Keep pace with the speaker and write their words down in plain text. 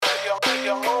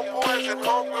and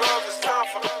homegirls, it's time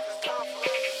for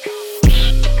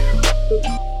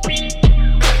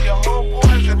your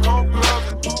homeboys and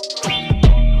homegirls.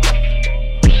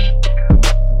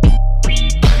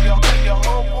 Your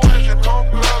homeboys and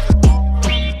homegirls.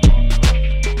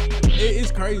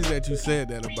 It's crazy that you said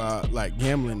that about like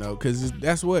gambling though, because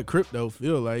that's what crypto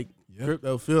feel like. Yep.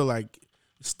 Crypto feel like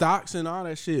stocks and all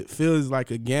that shit feels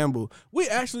like a gamble. We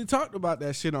actually talked about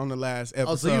that shit on the last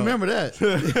episode. Oh, so you remember that?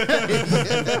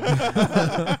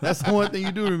 That's the one thing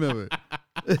you do remember.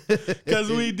 Because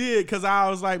we did. Because I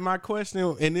was like, my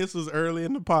question, and this was early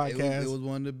in the podcast. It was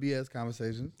one of the BS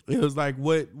conversations. It was like,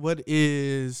 what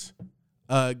is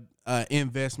a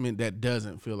investment that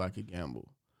doesn't feel like a gamble?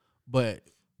 But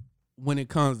when it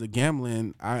comes to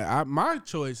gambling, I my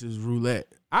choice is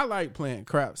roulette. I like playing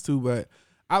craps too, but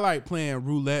I like playing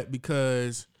roulette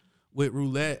because with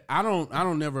roulette, I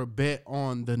don't never bet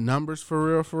on the numbers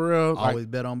for real. Always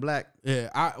bet on black.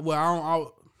 Yeah,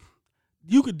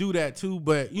 you could do that too,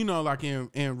 but you know, like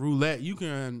in roulette, you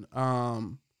can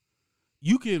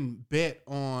bet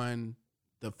on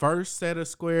the first set of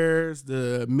squares,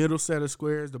 the middle set of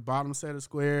squares, the bottom set of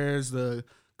squares, the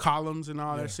columns and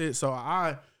all that shit. So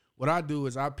what I do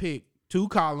is I pick 2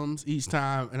 columns each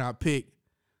time, and I pick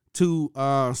 2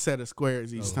 set of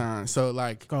squares each time. So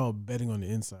like, it's called betting on the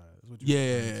inside.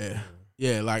 Yeah,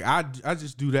 like I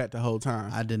just do that the whole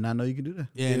time. I did not know you could do that.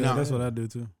 Yeah, no, that's what I do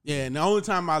too. Yeah, and the only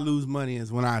time I lose money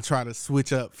is when I try to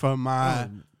switch up from my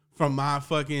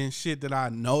fucking shit that I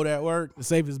know that work. The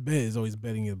safest bet is always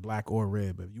betting in black or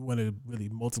red. But if you want to really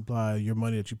multiply your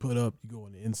money that you put up, you go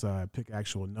on the inside, pick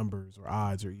actual numbers or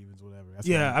odds or evens, whatever. I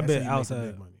bet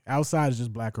outside money. Outside is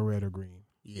just black or red or green.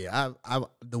 Yeah, I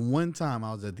the one time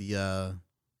I was at the I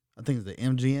think it's the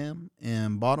MGM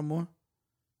in Baltimore,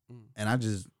 and I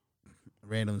just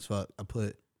random as fuck. I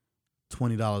put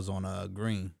 $20 on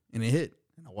green, and it hit,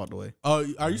 and I walked away. Oh,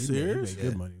 are you serious?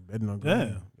 Good money betting on green.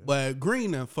 Yeah. But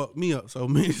green done fucked me up so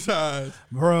many times.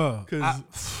 Bruh,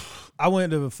 I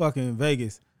went to fucking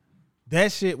Vegas.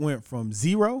 That shit went from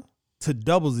 0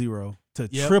 to 00 to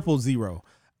 000.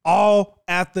 All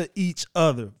after each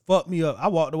other. Fucked me up. I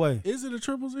walked away. Is it a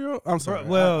 000? I'm sorry.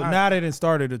 Well, now they done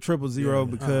started a 000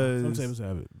 because some tables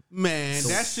have it. Man,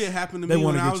 that shit happened to me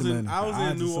when I was in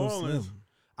New Orleans.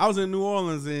 I was in New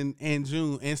Orleans in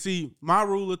June. And see, my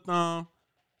rule of thumb,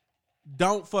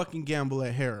 don't fucking gamble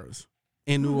at Harrah's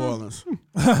in New Orleans.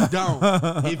 Don't.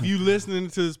 If you listening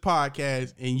to this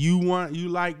podcast and you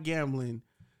like gambling,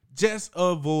 just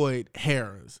avoid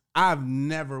Harrah's. I've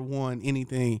never won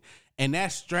anything. And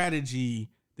that strategy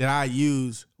that I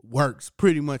use works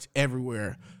pretty much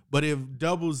everywhere. But if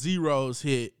 00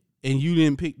 hit and you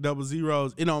didn't pick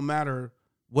 00, it don't matter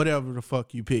whatever the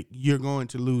fuck you pick. You're going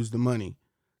to lose the money.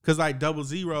 Because like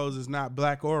 00 is not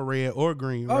black or red or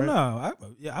green, right? Oh, no.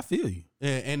 I feel you.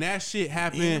 Yeah, and that shit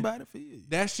happened. Anybody feel you.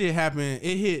 That shit happened.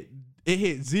 It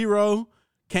hit 0,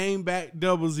 came back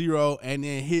 00, and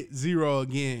then hit 0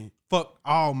 again. Fucked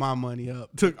all my money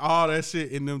up. Took all that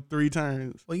shit in them 3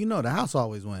 turns. Well, you know the house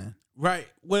always win. Right.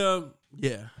 Well,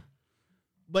 yeah.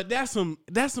 But that's some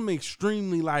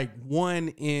extremely like 1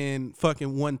 in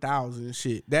fucking 1,000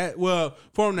 shit. That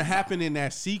for them to happen in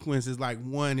that sequence is like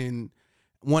 1 in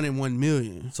 1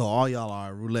 million. So all y'all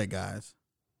are roulette guys.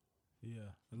 Yeah.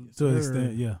 To an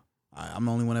extent, yeah. I'm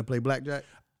the only one that play blackjack.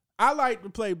 I like to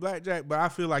play blackjack, but I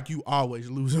feel like you always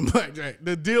losing blackjack.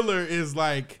 The dealer is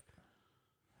like,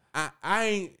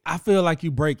 I feel like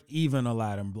you break even a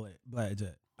lot in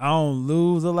blackjack. I don't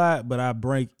lose a lot, but I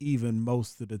break even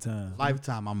most of the time.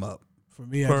 Lifetime, I'm up. For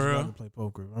me, I just rather play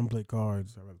poker. I don't play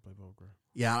cards. I rather play poker.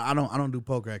 Yeah, I don't do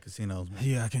poker at casinos, man.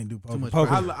 Yeah, I can't do poker.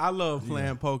 I love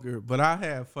playing poker, but I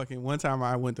had fucking one time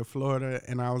I went to Florida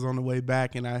and I was on the way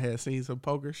back and I had seen some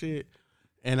poker shit.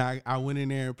 And I went in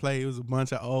there and played. It was a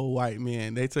bunch of old white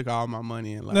men. They took all my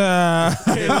money in in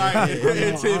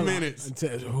 10 minutes.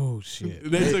 Oh, shit.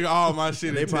 They took all my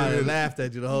shit. They probably laughed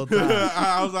at you the whole time.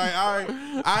 I was like, all right.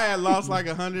 I had lost like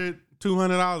 $100,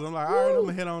 $200. I'm like, all right, I'm going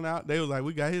to head on out. They was like,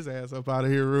 we got his ass up out of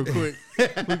here real quick. We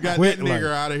got that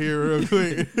nigger out of here real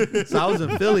quick. So I was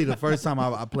in Philly the first time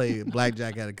I played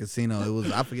blackjack at a casino. It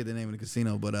was, I forget the name of the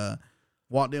casino, but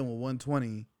walked in with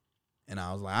 120. And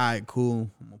I was like, all right, cool.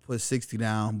 I'm going to put 60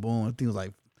 down. Boom. I think it was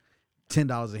like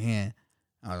 $10 a hand.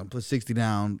 I'm going to put 60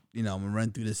 down. You know, I'm going to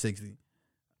run through the 60.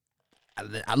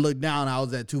 I looked down. I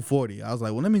was at 240. I was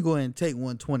like, well, let me go ahead and take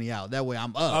 120 out. That way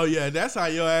I'm up. Oh, yeah. That's how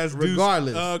your ass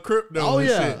regardless. Crypto oh, and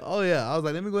yeah. shit. Oh, yeah. I was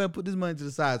like, let me go ahead and put this money to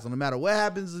the side. So no matter what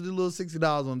happens to the little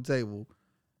 $60 on the table.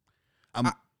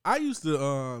 I used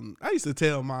to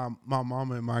tell my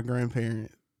mama and my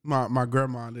grandparents, my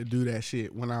grandma to do that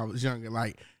shit when I was younger.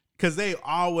 Like, because they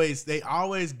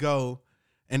always go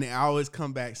and they always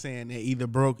come back saying they either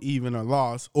broke even or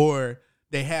lost, or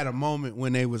they had a moment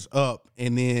when they was up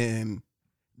and then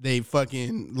they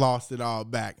fucking lost it all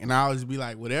back. And I always be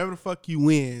like, whatever the fuck you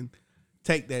win,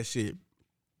 take that shit.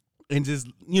 And just,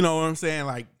 you know what I'm saying?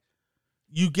 Like,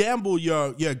 you gamble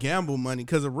your gamble money,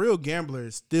 because a real gambler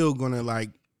is still going to, like,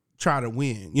 try to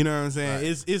win. You know what I'm saying?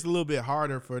 Right. It's a little bit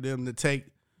harder for them to take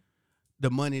the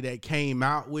money that came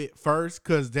out with first,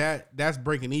 because that's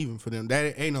breaking even for them.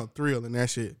 That ain't no thrill in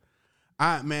that shit.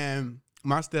 My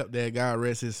stepdad, God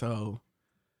rest his soul,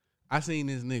 I seen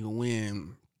this nigga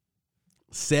win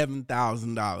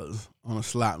 $7,000 on a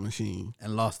slot machine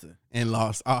and lost it, and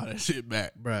lost all that shit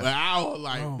back, bro. But I was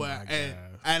like,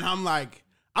 and I'm like,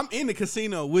 I'm in the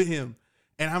casino with him,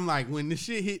 and I'm like, when the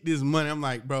shit hit this money, I'm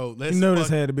like, bro, let's. You know, this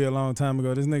had to be a long time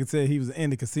ago. This nigga said he was in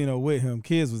the casino with him.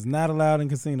 Kids was not allowed in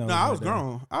casinos. No, I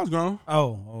was grown.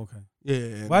 Oh, okay.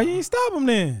 Yeah. Why you ain't stop him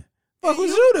then? What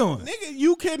was you doing? Nigga,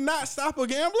 you cannot stop a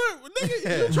gambler.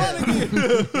 Nigga, you trying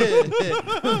to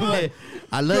get...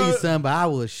 I love you, son, but I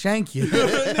will shank you.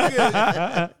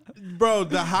 Nigga, bro,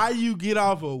 the high you get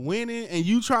off of winning and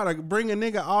you try to bring a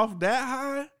nigga off that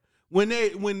high, when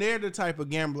they're the type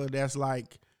of gambler that's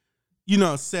like, you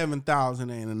know, 7,000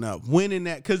 ain't enough. Winning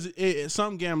that, because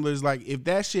some gamblers, like, if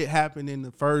that shit happened in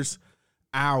the first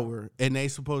hour and they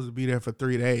supposed to be there for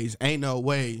 3 days, ain't no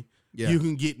way you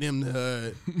can get them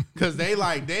to, because they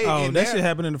that shit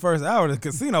happened in the first hour. The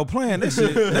casino playing that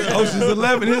shit. Ocean's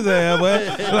 11 his ass, boy.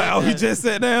 Like, he just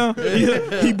sat down.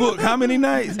 He booked how many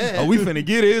nights? We finna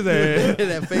get his ass.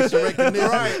 That facial recognition,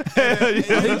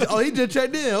 right? He just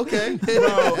checked in. Okay,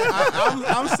 bro.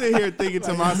 I'm sitting here thinking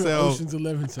to myself, Ocean's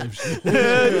 11 type shit.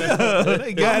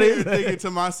 They got it. Thinking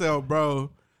to myself, bro,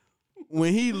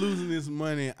 when he losing this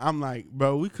money, I'm like,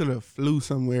 bro, we could have flew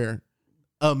somewhere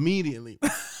immediately.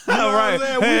 You know right.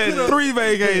 We 3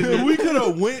 vacations. We could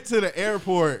have went to the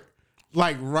airport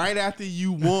like right after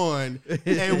you won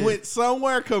and went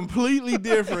somewhere completely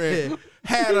different.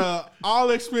 Had a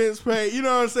all expense paid. You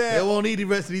know what I'm saying? They won't need the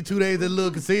rest of these 2 days at the little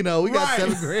casino. We got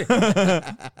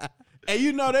 $7,000. And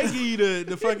you know they give you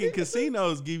the fucking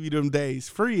casinos give you them days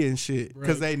free and shit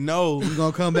because they know you're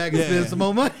gonna come back and spend some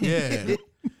more money. Yeah.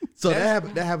 So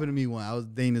that happened to me once. I was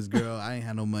dating this girl. I ain't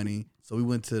had no money. So we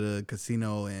went to the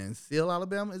casino in Seal,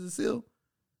 Alabama. Is it Seal?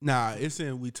 Nah, it's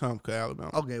in Wetumpka,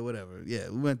 Alabama. Okay, whatever. Yeah,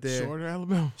 we went there. Shorter,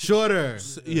 Alabama? Shorter.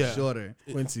 Shorter.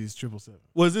 Quincy's 777.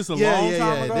 Was this a long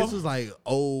time ago? This was like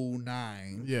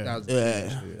 2009. Yeah.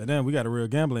 And then we got a real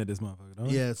gambler at this motherfucker, don't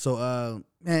we? Yeah, so,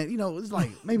 man, you know, it's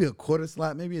like maybe a quarter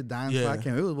slot, maybe a dime slot. I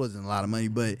can't remember. It wasn't a lot of money,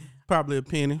 but... Probably a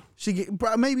penny.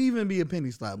 Maybe even be a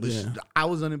penny slot. But I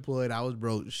was unemployed. I was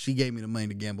broke. She gave me the money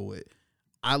to gamble with.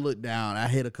 I looked down. I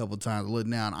hit a couple times. I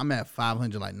looked down. I'm at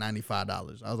 $595. I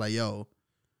was like, yo,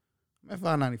 I'm at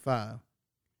 $595.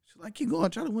 She's like, keep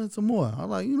going. Try to win some more. I was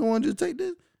like, you don't want to just take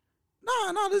this?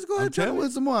 No, let's go ahead and try to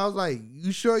win some more. I was like,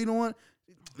 you sure you don't want?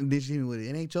 And then she hit me with it.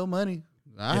 It ain't your money.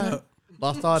 All right.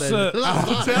 Lost all that.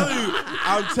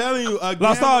 I'm telling you.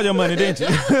 Lost all your money, didn't you?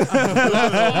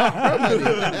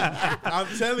 I'm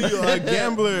telling you,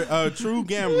 a true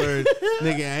gambler,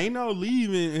 nigga, ain't no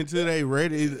leaving until they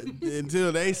ready,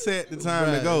 until they set the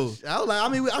time to go. I was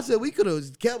like, I said we could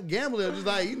have kept gambling. Just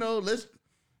like, you know, let's.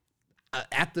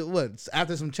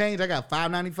 After some change, I got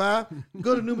 $595.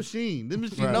 Go to the new machine. This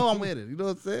machine know I'm with it. You know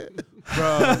what I'm saying?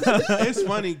 Bro, it's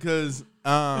funny because,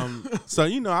 so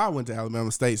you know, I went to Alabama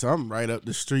State, so I'm right up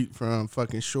the street from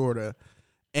fucking Shorter.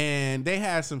 And they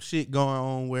had some shit going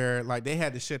on where, like, they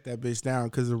had to shut that bitch down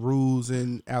because the rules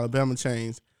in Alabama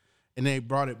changed. And they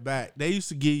brought it back. They used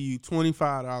to give you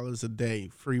 $25 a day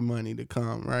free money to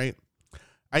come, right?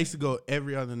 I used to go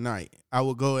every other night. I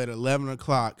would go at 11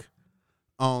 o'clock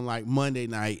on like Monday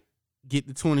night, get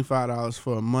the $25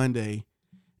 for a Monday,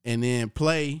 and then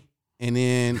play. And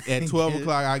then at 12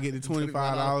 o'clock, I get the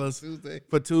 $25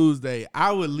 for Tuesday.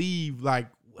 I would leave like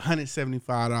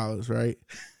 $175, right?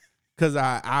 Because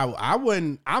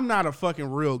I'm not a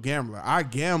fucking real gambler. I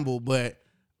gamble, but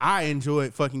I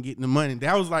enjoyed fucking getting the money.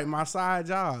 That was like my side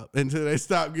job until they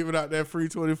stopped giving out that free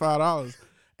 $25.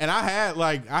 And I had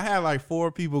like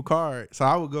 4 people card. So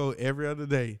I would go every other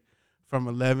day from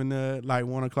 11 to like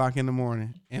 1 o'clock in the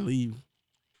morning and leave.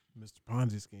 Mr.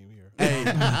 Ponzi scheme here. Hey,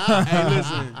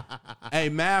 listen. Hey,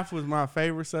 math was my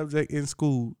favorite subject in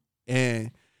school.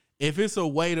 And if it's a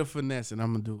way to finesse it,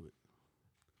 I'm going to do it.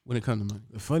 when it comes to money.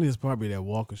 The funniest part be that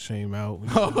walk of shame out. When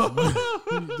you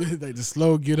like the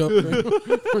slow get up from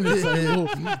the table.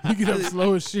 You get up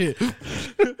slow as shit.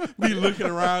 Be looking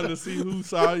around to see who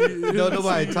saw you.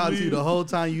 Nobody talked to you the whole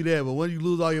time you there, but when you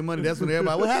lose all your money, that's when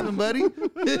everybody, what happened, buddy?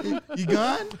 You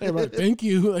gone? Everybody, thank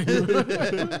you. Like,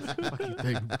 fuck you,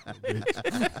 thank you,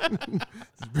 bitch.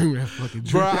 Just bring me that fucking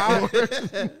drink. Bro,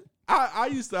 I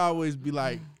used to always be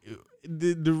like,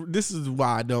 this is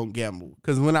why I don't gamble.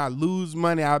 Because when I lose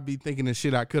money, I'll be thinking of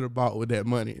shit I could have bought with that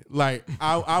money. Like,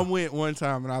 I went one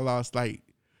time and I lost like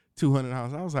 $200.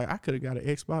 I was like, I could have got an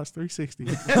Xbox 360.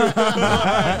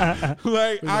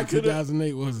 Like, I could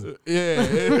 2008 was it? Yeah.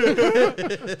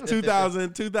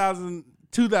 2010.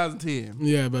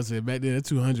 Yeah, but I said back then, that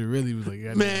 200 really was like,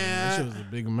 man, that shit was a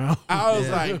big amount. I was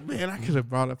like, man, I could have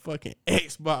bought a fucking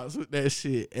Xbox with that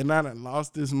shit, and I done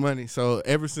lost this money. So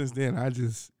ever since then, we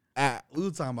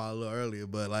were talking about it a little earlier,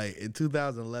 but like in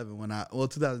 2010 when I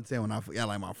got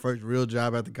like my first real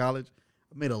job after college,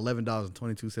 I made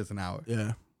 $11.22 an hour.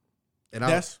 Yeah. And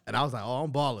I was like, oh,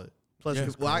 I'm balling. Plus,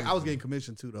 I was getting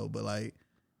commission too though, but like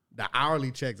the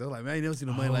hourly checks, I was like, man, I ain't never seen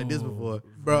no money like this before,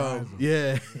 bro.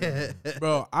 Yeah,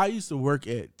 bro. I used to work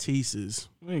at Teese's.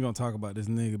 We ain't gonna talk about this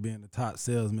nigga being the top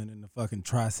salesman in the fucking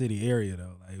Tri-City area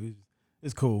though. Like,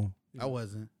 it's cool. I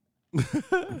wasn't.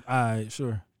 All right,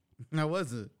 sure. I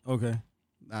wasn't. Okay.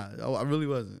 Nah, I really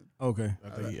wasn't. Okay.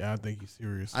 I think he's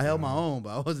serious. I held my own,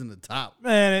 but I wasn't the top.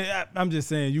 Man, I'm just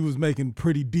saying you was making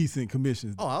pretty decent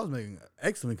commissions. Oh, I was making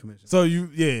excellent commissions. So all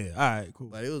right, cool.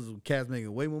 Like it was cats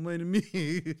making way more money than me.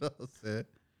 You know what I'm saying?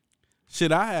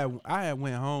 Shit, I had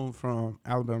went home from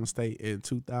Alabama State in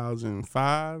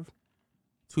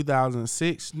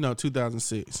 2006,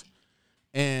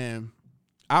 and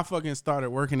I fucking started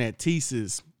working at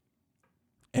Teese's.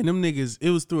 And them niggas, it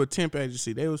was through a temp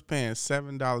agency. They was paying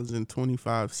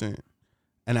 $7.25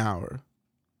 an hour.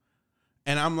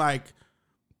 And I'm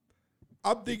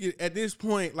thinking at this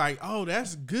point, like, oh,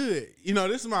 that's good. You know,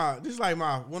 this is like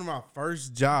one of my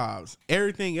first jobs.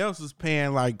 Everything else was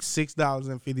paying like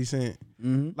 $6.50.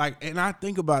 Mm-hmm. Like, and I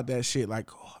think about that shit,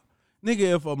 like, oh,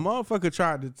 nigga, if a motherfucker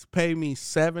tried to pay me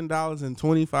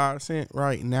 $7.25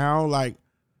 right now, like,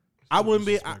 I wouldn't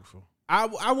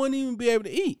even be able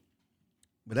to eat.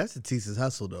 But that's the Teese's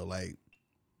hustle though. Like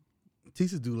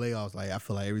Teese's do layoffs like I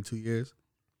feel like every 2 years.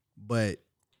 But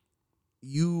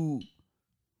to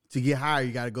get hired,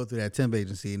 you gotta go through that temp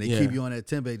agency. And they keep you on that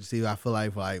temp agency, I feel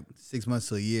like for like 6 months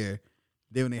to a year.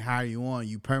 Then when they hire you on,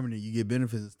 you permanent, you get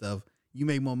benefits and stuff. You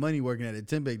make more money working at a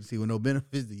temp agency with no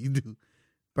benefits than you do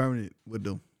permanent with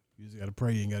them. You just gotta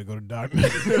pray you ain't gotta go to doctor.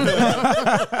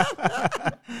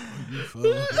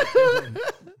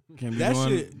 Can't be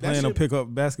playing no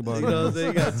pickup basketball. You know what I'm saying?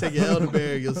 You gotta take your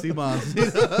elderberry, your sea moss. Hey,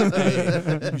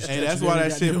 that's why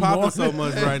that shit popping so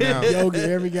much right now. Yoga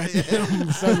every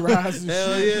goddamn sunrise and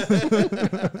Hell shit.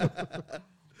 yeah.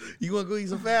 You want to go eat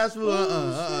some fast food?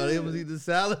 They must eat the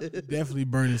salad. Definitely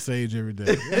burning sage every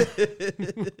day.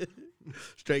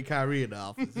 Straight Kyrie in the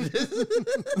office.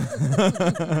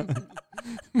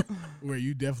 Where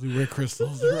you definitely wear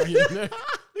crystals right in there.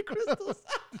 The crystals.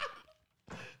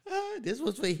 This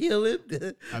was for healing.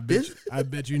 I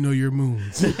bet you know your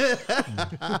moons.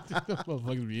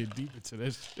 Motherfuckers being deep into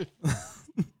that shit.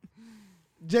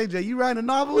 JJ, you writing a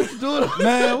novel? What you doing?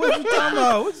 Man, what you talking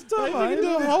about? What you talking about? You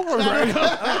doing homework right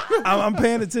now. I'm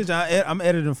paying attention. I'm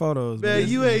editing photos. Man,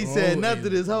 you ain't said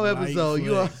nothing this whole episode.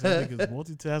 You are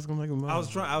multitasking like a mother. I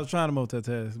was trying to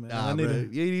multitask, man. Nah, bro. You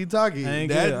ain't even talking. That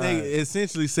nigga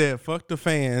essentially said, fuck the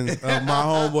fans of my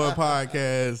homeboy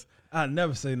podcast. I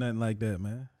never say nothing like that,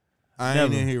 man. I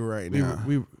ain't in here right now.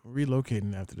 We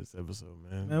relocating after this episode,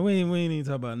 man. Man, we ain't even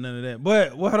talk about none of that.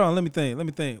 But hold on, let me think. What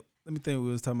we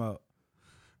was talking about.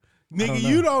 Nigga,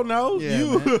 you don't know.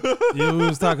 Yeah, Yeah, we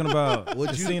was talking about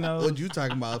what casinos. you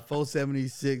talking about?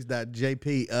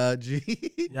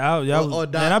 476.jpg.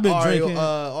 I've been drinking.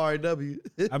 RW.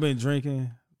 I've been drinking.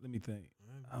 Let me think.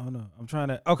 I don't know. I'm trying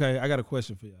to. Okay, I got a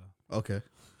question for y'all. Okay.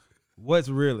 What's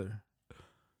realer,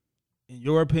 in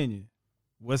your opinion?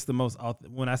 What's the most?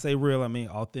 When I say real, I mean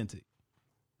authentic.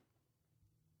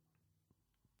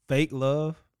 Fake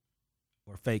love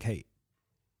or fake hate?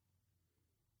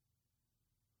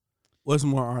 What's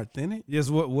more authentic? Yes,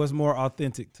 what's more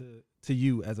authentic to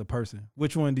you as a person?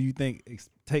 Which one do you think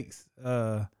takes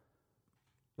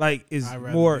like is I'd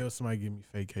rather more? Somebody give me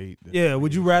fake hate. Yeah,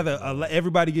 would you rather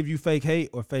everybody give you fake hate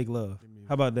or fake love?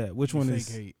 How about that? Which one fake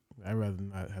is hate? I'd rather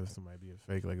not have somebody be a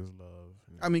fake like it's love.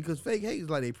 I mean, because fake hate is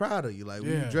like they proud of you. Like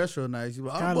when you dress real nice, you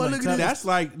like, oh boy, like look at this. That's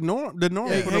like the norm for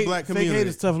the black community. Fake hate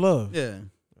is tough love. Yeah.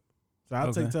 So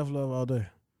I'll take tough love all day.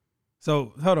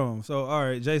 So hold on. So all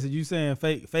right, Jason, you saying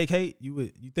fake hate?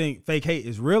 You think fake hate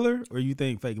is realer, or you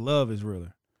think fake love is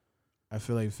realer? I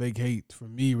feel like fake hate for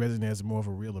me resonates as more of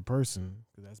a realer person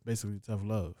because that's basically tough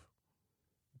love.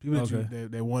 People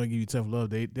that want to give you tough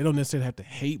love, they don't necessarily have to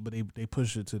hate, but they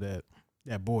push it to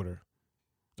that border.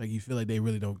 Like you feel like they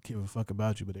really don't give a fuck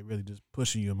about you, but they really just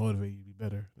pushing you and motivate you to be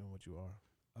better than what you are.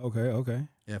 Okay.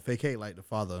 Yeah, fake hate like the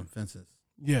father of fences.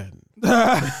 Yeah. Okay.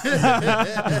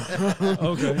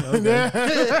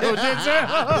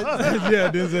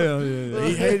 Denzel. Yeah.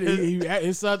 He hated. He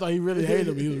inside thought he really hated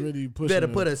him. He was really pushing. Better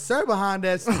him. put a sir behind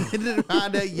that.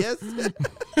 Behind that, yes.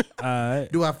 All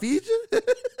right. Do I feed you?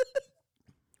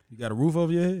 You got a roof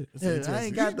over your head? Yeah, I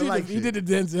ain't got the like. He did the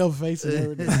Denzel face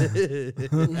and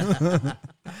everything.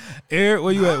 Eric,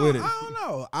 where you at with it? I don't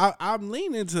know. I'm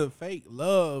leaning to fake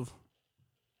love.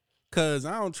 Cause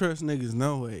I don't trust niggas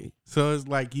no way. So it's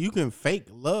like you can fake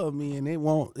love me and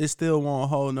it still won't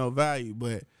hold no value.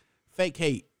 But fake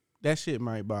hate, that shit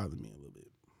might bother me a little bit.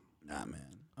 Nah, man.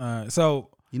 All right,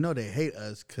 so You know they hate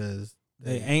us because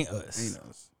they ain't us. Ain't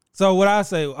us. So what I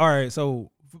say, all right,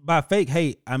 so by fake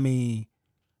hate, I mean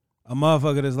a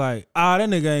motherfucker that's like, that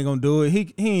nigga ain't gonna do it.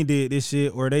 He ain't did this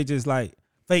shit, or they just like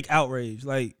fake outrage.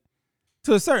 Like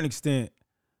to a certain extent.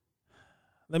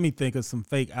 Let me think of some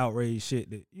fake outrage shit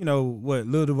that, you know, what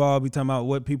Lil Duval be talking about,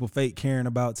 what people fake caring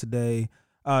about today,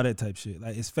 all that type shit.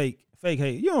 Like, it's fake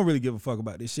hate. You don't really give a fuck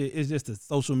about this shit. It's just a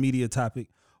social media topic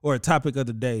or a topic of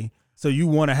the day. So you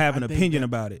want to have an opinion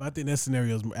about it. I think that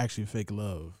scenario is actually fake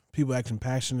love. People acting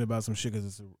passionate about some shit because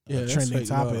it's a trending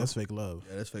topic. That's fake love.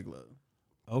 Yeah, that's fake love.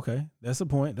 Okay, that's a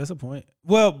point.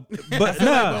 Well, but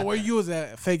but where you was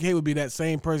at, fake hate would be that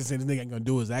same person saying this nigga ain't gonna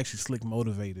do it is actually slick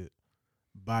motivated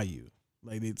by you.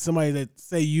 Like somebody that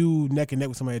say you neck and neck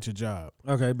with somebody at your job.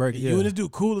 Okay, break it. You and this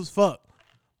dude cool as fuck,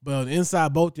 but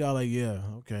inside both y'all like, yeah,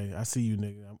 okay, I see you,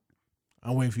 nigga.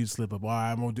 I'm waiting for you to slip up. All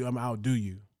right, I'm outdo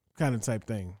you, kind of type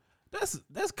thing.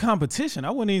 That's competition. I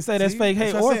wouldn't even say that's fake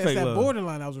hate or fake that love.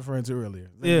 Borderline I was referring to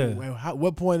earlier. Like, yeah.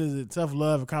 What point is it tough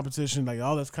love or competition? Like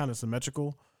all that's kind of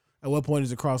symmetrical. At what point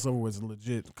is it crossover where it's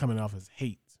legit coming off as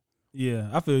hate?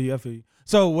 Yeah, I feel you.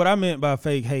 So what I meant by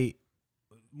fake hate,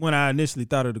 when I initially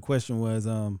thought of the question was,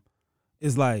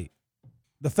 is like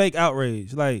the fake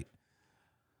outrage. Like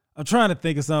I'm trying to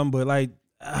think of something, but like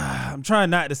I'm trying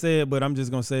not to say it, but I'm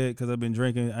just gonna say it because I've been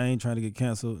drinking. I ain't trying to get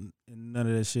canceled and none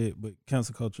of that shit. But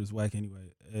cancel culture is whack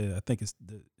anyway. I think it's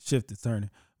the shift is turning.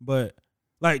 But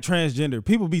like transgender,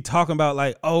 people be talking about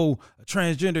like, oh, a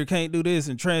transgender can't do this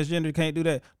and transgender can't do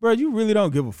that. Bro, you really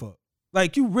don't give a fuck.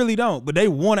 Like you really don't. But they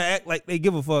want to act like they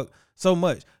give a fuck so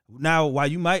much. Now, while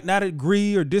you might not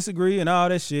agree or disagree and all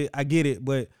that shit, I get it,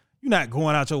 but you're not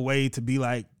going out your way to be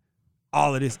like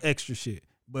all of this extra shit.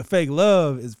 But fake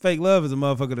love is a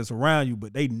motherfucker that's around you,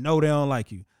 but they know they don't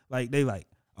like you. Like they like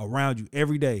around you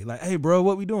every day. Like, hey bro,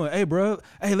 what we doing? Hey bro,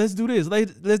 hey, let's do this.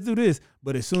 Let's do this.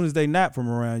 But as soon as they not from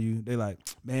around you, they like,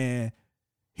 man,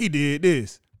 he did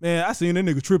this. Man, I seen that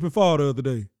nigga trip and fall the other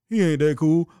day. He ain't that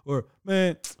cool. Or,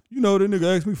 man, you know that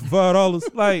nigga asked me for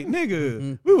 $5. Like,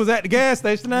 nigga, we was at the gas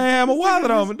station. I ain't had my wallet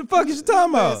on. What the fuck is you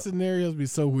talking about? That scenarios be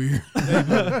so weird. I'm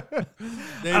just at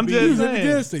the saying.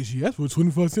 gas station. That's for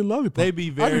 25-cent lollipop. They be I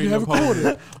very didn't have a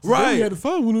quarter. Right. They had to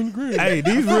find one on the grid. Hey,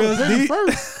 these real deep.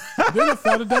 First, then I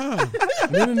found a dime,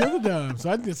 and then another dime.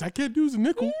 So I can't use a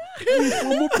nickel. I need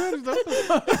 4 more pennies.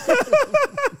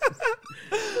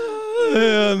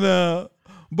 Hell no.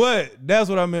 But that's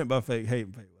what I meant by fake hate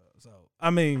and fake love. So, I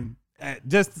mean,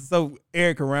 just so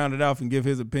Eric can round it off and give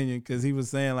his opinion, because he was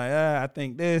saying like, I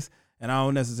think this, and I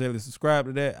don't necessarily subscribe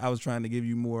to that. I was trying to give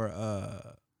you more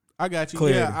I got you.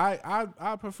 clarity. Yeah,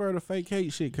 I prefer the fake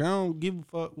hate shit, because I don't give a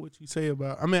fuck what you say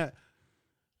about. I mean,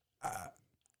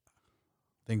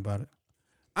 Think about it.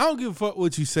 I don't give a fuck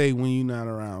what you say when you're not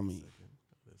around me.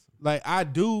 Like, I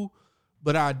do,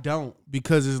 but I don't,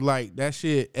 because it's like that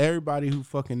shit, everybody who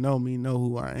fucking know me know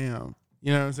who I am.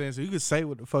 You know what I'm saying? So you can say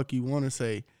what the fuck you want to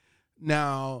say.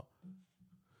 Now,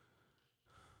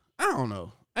 I don't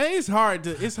know. It's hard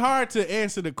to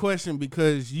answer the question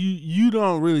because you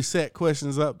don't really set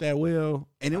questions up that well.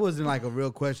 And it wasn't like a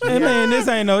real question. Hey man, this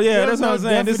ain't no. Yeah, that's what I'm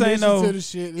saying. This ain't no. To the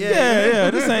shit. Yeah.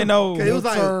 This ain't no. It was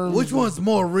like, which one's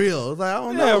more real? It was like, I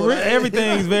don't know.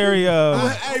 Everything's very.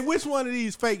 Hey, which one of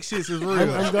these fake shits is real?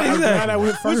 I'm glad I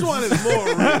went first. Which one is more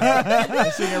real?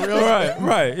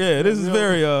 Right. Yeah, this is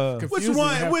very.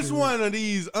 Which one of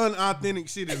these unauthentic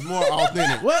shit is more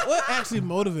authentic? What actually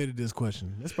motivated this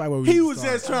question? That's probably where we. He was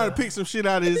just trying to pick some shit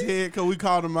out of his head because we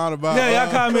called him out about. Yeah,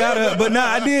 y'all called me out of it. But no,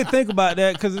 I did think about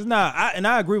that because it's not.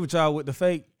 And I agree with y'all with the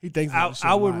fake He thinks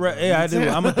I would. I do.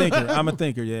 I'm a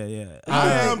thinker. Yeah.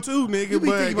 I am too, nigga. You be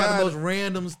but thinking about the most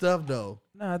random stuff though.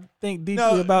 Nah, I think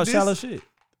deeply about shallow shit.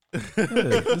 Yeah,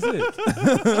 that's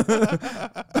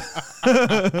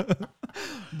it.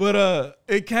 But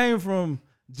it came from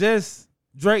just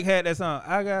Drake had that song.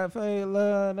 I got fake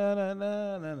love, na na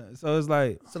na na na. So it's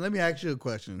like. So let me ask you a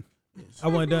question. I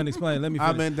wasn't done explaining. Let me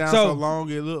finish. I've been down so long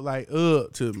it looked like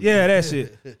to me. Yeah, that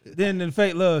shit. Then the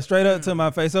fake love straight up to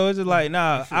my face. So it's just like,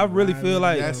 nah, I really feel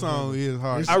like that song is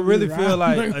hard. I really feel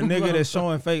like a nigga that's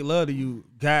showing fake love to you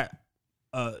got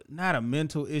not a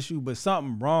mental issue, but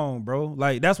something wrong, bro.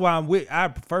 Like that's why I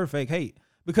prefer fake hate.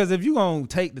 Because if you gonna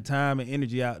take the time and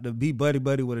energy out to be buddy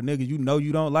with a nigga you know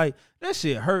you don't like, that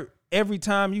shit hurt every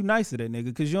time you nice to that nigga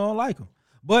because you don't like him.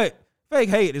 But fake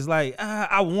hate is like,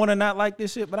 I want to not like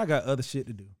this shit, but I got other shit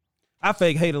to do. I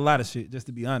fake hate a lot of shit, just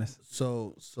to be honest.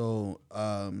 So,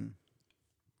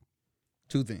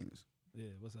 two things. Yeah,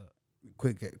 what's up?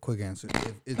 Quick answer.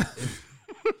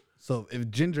 If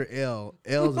ginger ale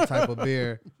is a type of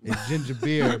beer, if ginger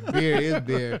beer is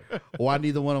beer, why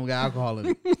neither one of them got alcohol in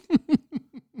it?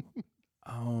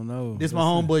 I don't know. This my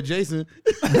homeboy Jason.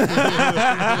 I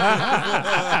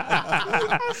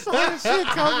saw that shit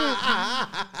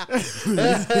coming.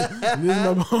 This is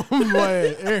my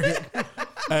homeboy Eric.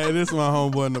 Hey, this is my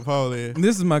homeboy Napoleon.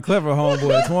 This is my clever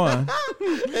homeboy Twan.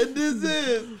 And this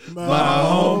is my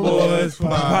homeboys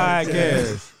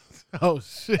podcast. Oh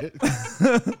shit!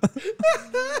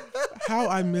 How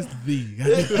I missed thee?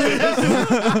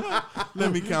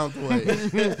 Let me count the way.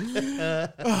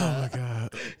 Oh my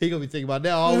god! He gonna be thinking about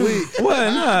that all week.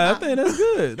 What? Nah, I think that's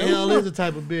good. Ale is a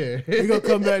type of beer. He gonna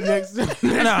come back next. Nah,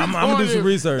 I'm gonna do some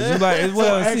research. It's like,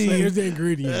 actually, here's the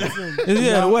ingredients.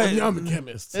 Yeah, the way I'm a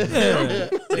chemist. Yeah,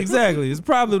 exactly. It's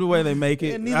probably the way they make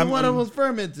it. And neither one of them was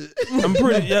fermented. I'm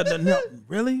pretty. Yeah, no,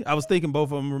 really? I was thinking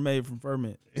both of them were made from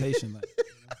fermentation. Like,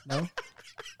 no,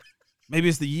 maybe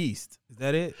it's the yeast. Is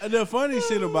that it? The funny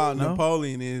shit about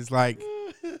Napoleon is like,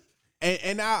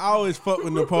 and I always fuck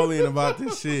with Napoleon about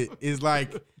this shit. Is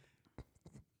like,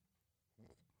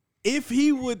 if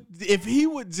he would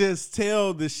just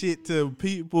tell the shit to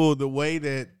people the way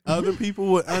that other people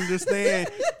would understand,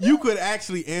 you could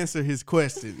actually answer his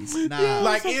questions.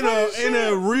 Like in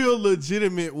a real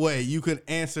legitimate way, you could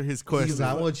answer his questions.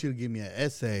 I want you to give me an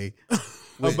essay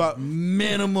about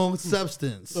minimal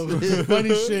substance. So funny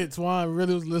shit, Twan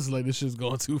really was listening like this shit's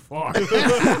going too far. That's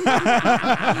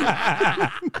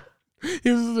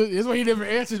why he never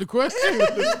answered the question.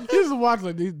 He was watching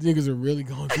like these niggas are really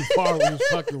going too far with this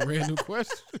fucking random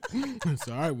question. It's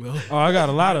all right, Will. Oh, I got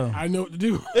a lot of them. I know what to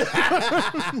do.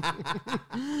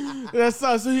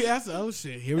 So he asked, oh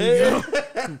shit, here we go.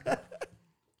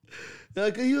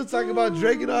 Cause you was talking about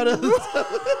Drake and all that other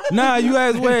stuff. Nah, you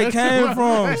asked where it came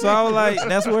from. So I was like,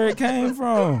 that's where it came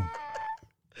from.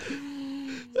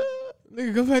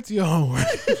 Nigga, go back to your homework.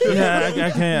 Yeah,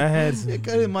 I can't. I had to.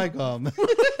 Cut his mic off, man.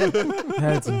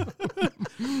 Had to.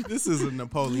 This is a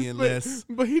Napoleon-less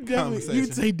But he definitely, you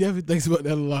can say he definitely thinks about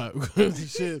that a lot.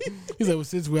 Shit. He's like, well,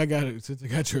 since I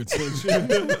got your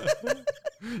attention.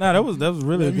 Nah, that was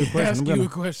really a good question. Ask you a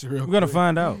question real quick. We're gonna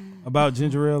find out about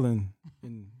ginger ale and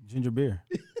ginger beer.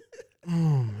 Oh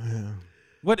man.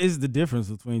 What is the difference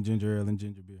between ginger ale and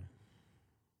ginger beer?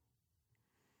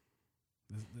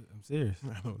 I'm serious.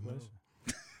 I don't know.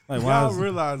 Like, y'all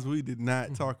realize we did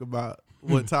not talk about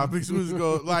what topics we was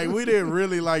going. Like, we didn't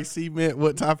really like cement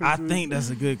what topics. I think that's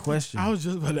a good question. I was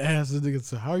just about to ask this nigga,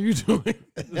 so how are you doing?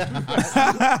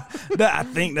 I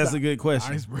think that's a good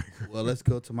question. Icebreaker. Well, let's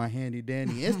go to my handy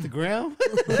dandy Instagram.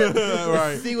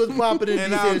 Right. See what's popping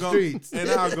in these streets. And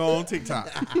I'll go on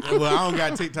TikTok. Well, I don't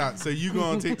got TikTok, so you go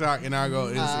on TikTok and I'll go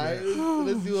on Instagram. All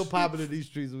right, let's see what's popping in these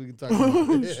streets so we can talk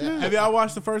about it. Have y'all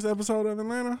watched the first episode of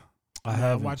Atlanta? I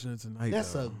have watching it tonight.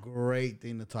 That's a great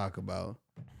thing to talk about.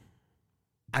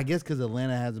 I guess because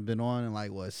Atlanta hasn't been on in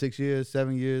like, what, 6 years,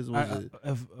 7 years?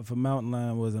 If a mountain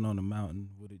lion wasn't on the mountain,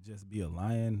 would it just be a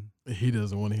lion? He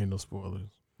doesn't want to hear no spoilers.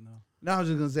 No, I was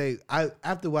just going to say,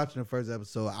 after watching the first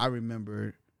episode, I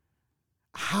remember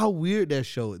how weird that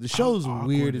show is. The show's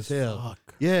weird as hell.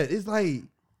 Fuck. Yeah, it's like...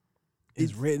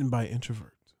 It's written by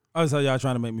introverts. Oh, so y'all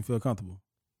trying to make me feel comfortable.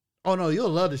 Oh, no, you'll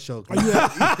love the show. Are you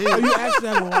actually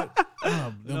having watch?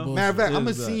 Matter of fact, I'm going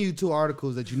to send you 2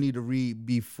 articles that you need to read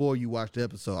before you watch the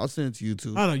episode. I'll send it to you,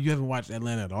 too. Oh, no, you haven't watched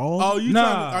Atlanta at all? Oh,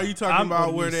 are you talking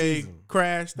about where they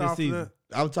crashed off the...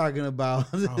 I'm talking about...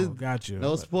 Oh, got you.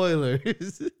 No spoilers.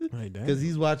 Because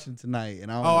he's watching tonight.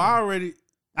 And I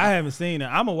haven't seen it.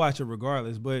 I'm going to watch it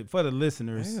regardless. But for the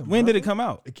listeners, when did it come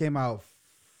out? It came out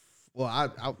Well, I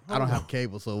don't have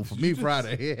cable, so for me,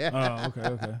 Friday. Oh,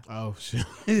 okay. Oh shit.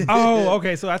 Oh,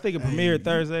 okay. So I think it premiered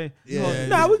Thursday. Yeah.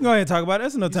 Nah, we can go ahead and talk about it.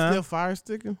 That's no time. Still fire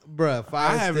sticking? Bruh, Fire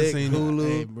I haven't Stick, seen it. Hulu.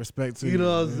 Hey, respect to You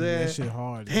know what I'm man. saying? That shit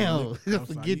hard. Damn, I was like,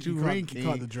 forget you caught- ranking. You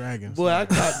caught the dragon. Boy, I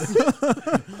caught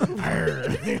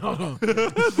Hold on.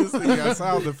 This thing got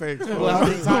sound effects.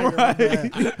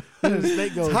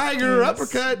 Snake goes, Tiger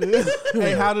uppercut.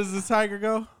 Hey, how does the tiger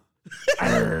go?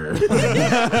 And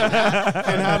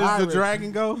how does the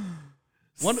dragon go?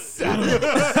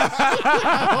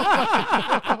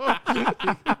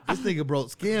 This nigga broke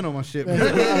skin on my shit. Hey,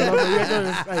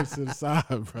 to the side,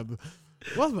 brother.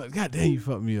 What's my? God damn, you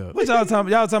fucked me up. What y'all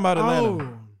talking? Y'all talking about Atlanta?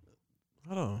 Oh,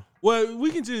 hold on. Well, we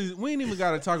ain't even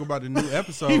got to talk about the new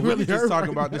episode. He We really can just hurt talk right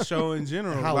about the show in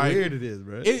general. How like, weird it is,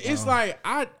 bro. It's like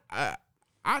I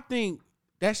think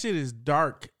that shit is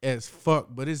dark as fuck,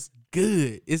 but it's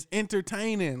good. It's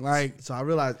entertaining. Like, So I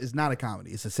realized it's not a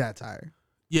comedy; it's a satire.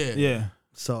 yeah, Yeah.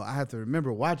 So I have to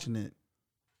remember watching it.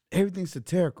 Everything's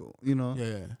satirical, you know.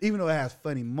 yeah. Even though it has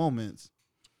funny moments.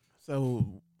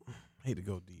 So, hate to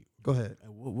go deep. Go ahead.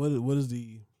 What is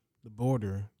the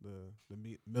border,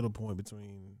 the middle point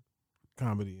between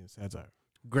comedy and satire?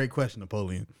 Great question,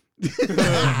 Napoleon.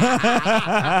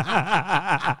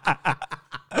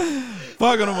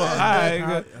 Fucking them up. All right,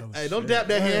 good. Hey, don't tap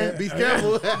that hand. Be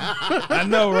careful. I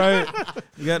know, right?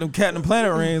 You got them Captain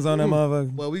Planet rings on that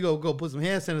motherfucker. Well, we go put some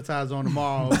hand sanitizer on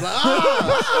tomorrow.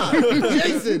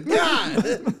 Jason,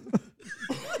 God.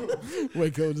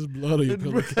 Wake up with this blood on your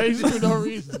pillowcase for no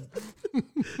reason.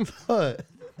 What?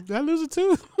 Did I lose a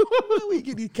tooth? Where we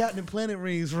get these Captain Planet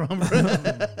rings from, bro?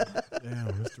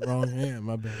 Damn, it's the wrong hand.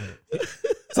 My bad.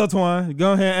 So, Twan,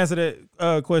 go ahead and answer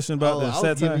that question about the I was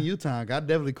satire. giving you time. I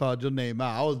definitely called your name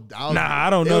out. I was Nah, I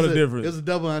don't know the difference. It was a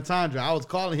double entendre. I was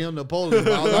calling him Napoleon.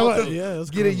 But I was also Let's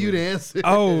getting you to answer.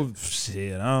 Oh,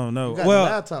 shit. I don't know. You got the Well,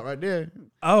 laptop right there.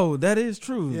 oh, that is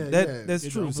true. Yeah, That's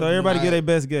Get true. your So own everybody fucking- get their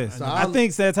best guess. So I I'll-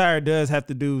 think satire does have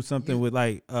to do something with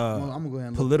like I'm gonna go ahead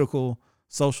and look. political,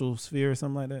 social sphere or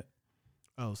something like that.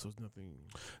 Oh, so it's nothing.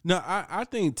 No, I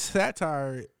think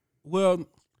satire. Well,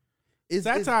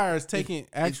 satire is taking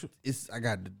actual. I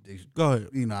got. Go ahead.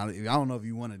 You know, I don't know if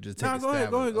you want to just take. No, a go ahead.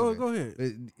 stab Go at ahead. it. Go Okay. ahead. Go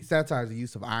ahead. Satire is the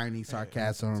use of irony,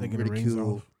 sarcasm, taking the rings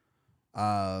ridicule.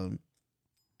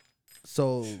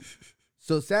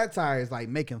 So satire is like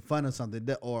making fun of something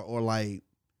or like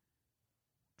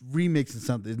remixing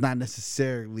something. It's not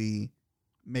necessarily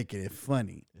making it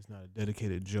funny. It's not a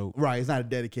dedicated joke. Right, it's not a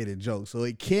dedicated joke. So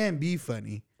it can be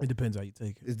funny. It depends how you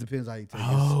take it. It depends how you take it.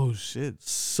 Oh shit!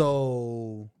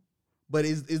 So, but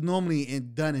it's normally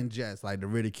done in jest, like the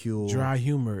ridicule. Dry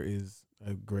humor is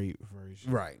a great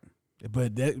version, Right.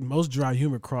 but that most dry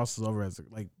humor crosses over as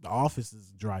like The Office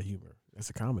is dry humor. That's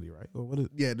a comedy, right? Or what is?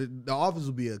 Yeah, the Office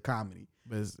will be a comedy.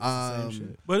 But it's the same Um,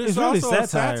 shit. But It's it's, really also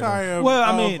satire, a satire. Of, Well,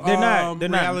 I mean, of, they're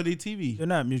not reality TV. They're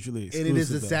not mutually And exclusive. it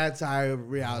is a though. satire of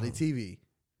reality TV.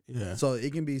 Yeah. So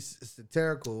it can be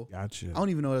satirical. Gotcha. I don't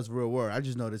even know that's a real word. I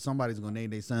just know that somebody's going to name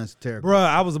their son satirical. Bruh,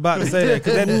 I was about to say that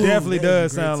because that Ooh, definitely that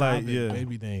is does a great sound like, topic. yeah.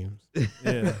 Baby names.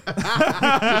 Yeah.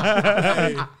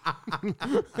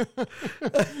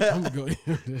 I'm going.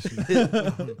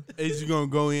 Is you gonna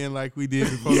go in like we did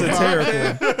before?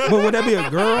 Satirical. But would that be a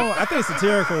girl? I think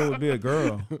satirical would be a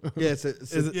girl. Yeah,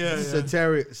 Yeah.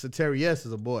 Satirius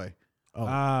is a boy. Oh,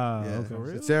 Ah, Yeah, okay.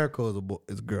 really? satirical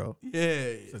is a girl.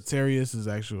 Yeah. Satirius is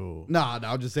actual. No,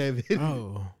 I'm just saying.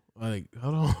 Oh, like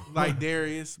hold on. Like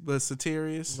Darius, but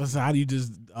Satirius. So how do you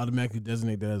just automatically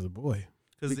designate that as a boy?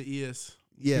 Because the ES.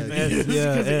 Yeah, S, yeah,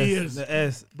 Because it S, is. the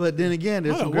S. but then again,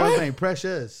 there's Hold some on, girls what? named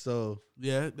Precious. So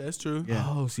Yeah, that's true. Yeah.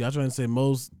 Oh, see, I'm trying to say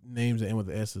most names that end with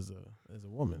the S is a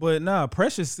woman. But nah,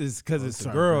 Precious is because Oh, it's a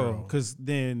sorry, girl. girl. Because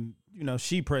then,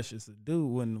 she Precious. A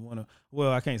dude wouldn't want to,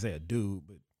 well, I can't say a dude,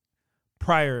 but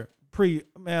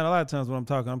man, a lot of times when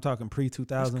I'm talking pre That's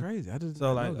 2000. crazy. I just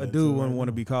So like a dude wouldn't want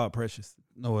to be called Precious.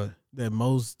 no way. that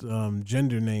most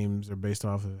gender names are based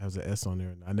off of has an S on there.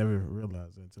 And I never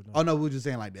realized that until now. Oh no, we were just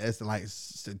saying like the S, like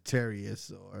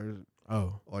Satirius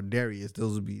or Darius.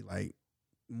 Those would be like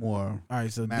more. All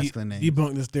right, so Masculine names.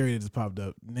 debunk this theory that just popped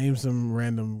up. Name some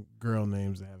random girl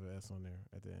names that have an S on there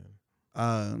at the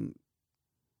end.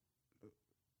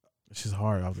 It's just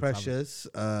hard. Off the top of- Precious.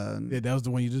 Yeah, that was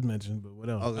the one you just mentioned. But what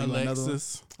else? Oh, you want another one?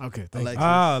 Alexis. Okay, thank Alexis.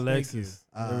 Ah, Thank Alexis.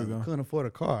 There we go. Couldn't afford a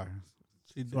car.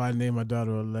 She you. So I named my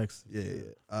daughter Alexa. Yeah.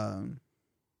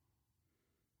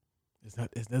 It's not.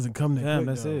 It doesn't come that Damn, quick,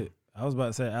 that's though. it. I was about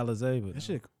to say Alizé, but That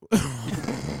shit.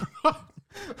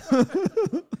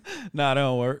 nah, that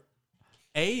don't work.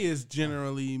 A is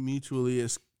generally mutually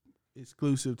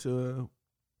exclusive to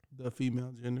the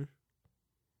female gender.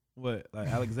 What, like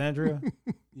Alexandria?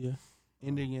 Yeah.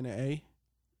 Ending in an A.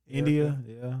 India,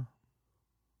 yeah.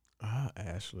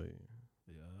 Ashley.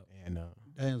 Yeah. And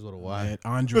Ends with a Y. and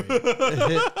Andre.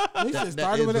 He said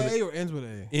started with an ends A or ends with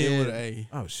an A? End with an A.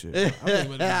 Oh shit. I think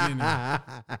with a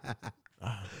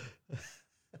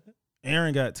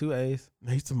Aaron got 2 A's.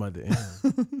 No, he's talking about the end.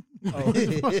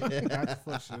 Got to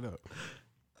fuck shit up.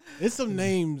 There's some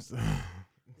names.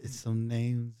 It's some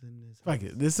names in this. Fuck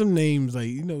it. There's some names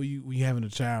like we having a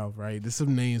child, right? There's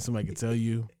some names somebody can tell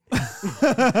you.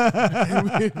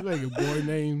 Like boy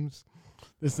names.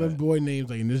 There's some boy names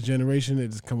like in this generation that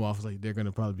just come off like they're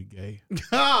gonna probably be gay.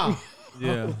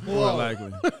 Yeah, more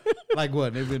likely. Like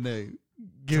what? They've been there.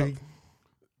 Give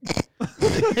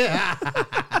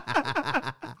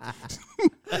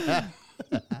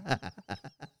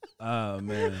Oh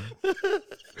man,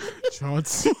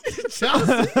 Chauncey.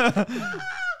 Chauncey.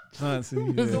 Chauncey.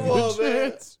 Come Yeah. on,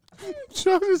 man.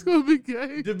 Chauncey's gonna be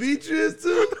gay. Demetrius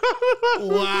too.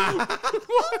 Wow.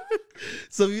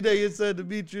 So you name your son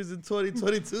Demetrius in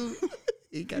 2022?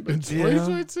 He got no In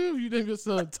 2022, you name your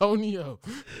son Antonio.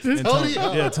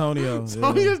 Antonio. Yeah, Tonio.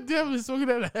 Antonio's definitely swinging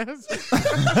that ass.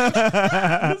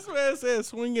 This man said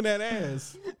swinging that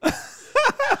ass.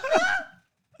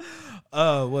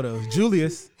 What else?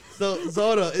 Julius. So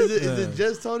hold on. Is it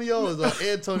just Tonio or is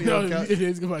it Antonio? No, it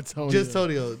is about Antonio. Just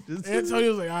Tonio.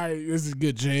 Antonio's like, all right, this is a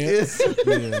good chance.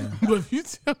 Yeah. But if you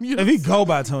tell me, If he go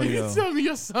by if you Tonio. tell me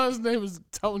your son's name is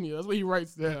Tonio, that's what he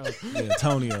writes down. Yeah,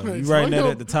 Tonio. You writing that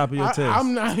at the top of your test.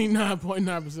 I'm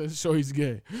 99.9% sure he's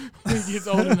gay. When he gets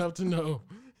old enough to know.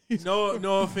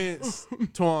 No offense,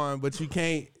 Twan, but you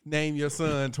can't name your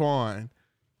son Twan.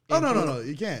 Oh no.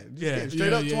 You can't. You can't.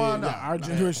 Straight up Twan. Nah. Our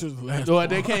generation is the last. So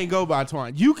they can't go by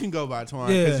Twan. You can go by Twan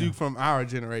because Yeah. you from our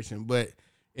generation. But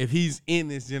if he's in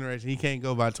this generation, he can't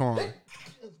go by Twan.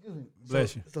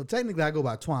 Bless you. So technically, I go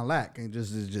by Twan Lack and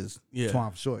just Yeah.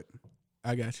 Twan for short.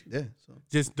 I got you. Yeah. So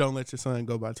Just don't let your son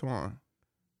go by Twan.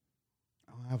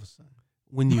 I don't have a son.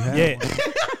 When you have Yeah. one.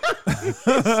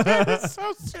 It's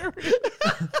so serious.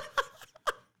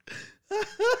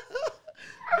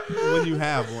 When you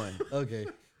have one. Okay.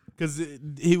 Because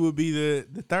he would be the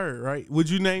third, right? Would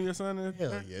you name your son the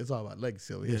Hell third? yeah, it's all about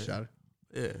legacy over here, Yeah. Shawty.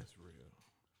 Yeah. It's real.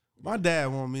 My dad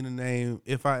want me to name,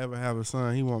 if I ever have a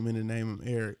son, he want me to name him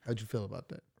Eric. How'd you feel about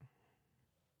that?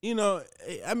 You know,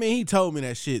 I mean, he told me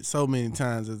that shit so many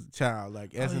times as a child,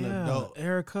 like as an adult.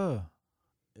 Erica.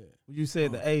 Yeah. You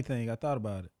said the A thing. I thought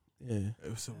about it. Yeah.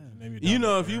 So, name your You daughter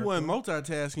know, if you Erica. wasn't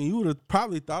multitasking, you would have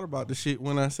probably thought about the shit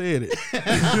when I said it.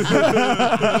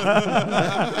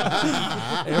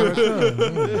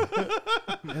 Erica.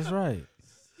 That's right.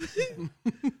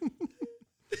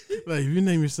 Like, if you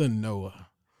name your son Noah,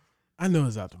 I know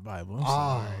it's out the Bible. I'm Oh,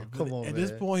 sorry. come But on, At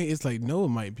this man. point, it's like Noah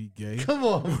might be gay. Come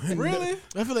on. Really?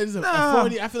 I feel like there's a Nah.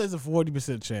 40. I feel like there's a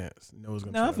 40% chance Noah's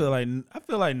gonna. No, I try.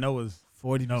 feel like Noah's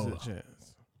 40% Noah. chance.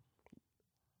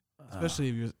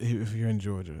 Especially if you're in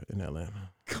Georgia, in Atlanta.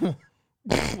 Come on.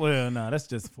 Well, nah, that's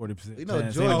just 40%. You know,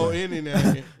 chance Georgia- Oh, anyway.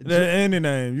 any name. Any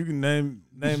name. You can name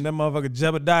that motherfucker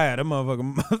Jebediah. That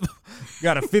motherfucker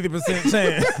got a 50%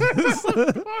 chance.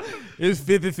 It's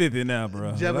 50-50 now,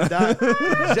 bro.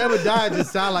 Jebediah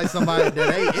just sound like somebody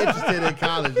that ain't interested in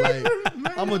college. Like,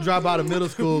 I'm gonna drop out of middle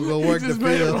school, go work the Just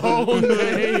made a whole field.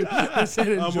 name. I said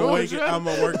in I'm Georgia.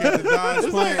 gonna work at the Dodge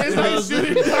It's like plant.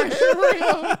 shooting dice for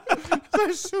real. It's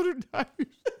like shooting dice.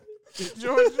 In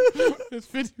Georgia, it's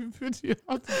 50-50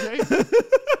 out the gate.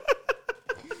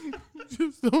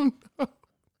 Just don't know.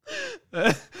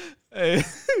 Hey,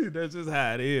 that's just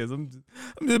how it is. I'm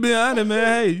just being honest, man.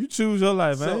 Hey, you choose your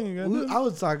life, So, man. I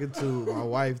was talking to my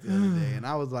wife the other day, and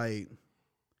I was like,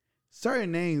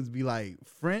 certain names be like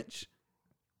French,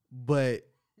 but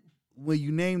when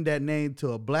you name that name to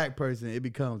a black person, it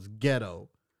becomes ghetto.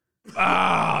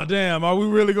 Ah, damn. Are we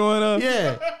really going up?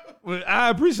 Yeah. Well, I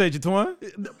appreciate you, Twan.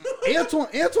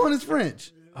 Antoine is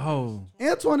French. Oh.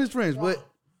 Antoine is French, but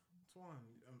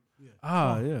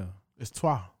Yeah. It's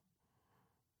toi.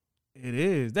 It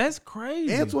is. That's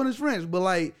crazy. Antoine is French. But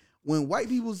like when white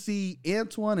people see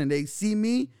Antoine and they see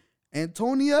me,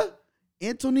 Antonia,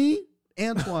 Anthony,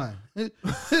 Antoine.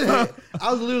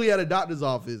 I was literally at a doctor's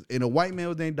office and a white man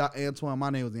was named Antoine. My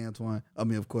name was Antoine. I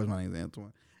mean, of course, my name is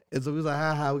Antoine. And so we was like,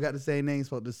 ha, we got the same name,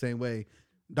 spelled the same way.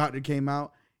 Doctor came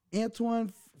out,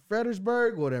 Antoine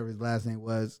Fredersburg, whatever his last name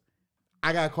was.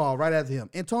 I got called right after him.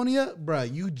 Antonia,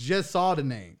 bruh, you just saw the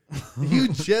name. You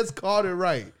just called it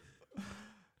right.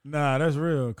 Nah, that's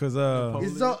real. Cause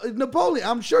It's Napoleon.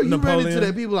 I'm sure you ran into Napoleon.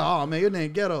 that. People like, oh man, your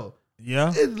name ghetto. yeah.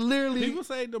 It's literally People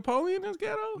say Napoleon is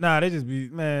ghetto. Nah, they just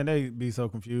be so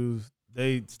confused.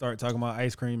 They start talking about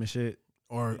ice cream and shit.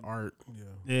 Or art. Yeah.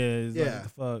 Yeah, it's like, what the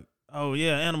fuck? Oh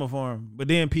yeah, Animal Farm. But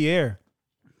then Pierre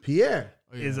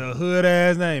is a hood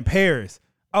ass name. Paris.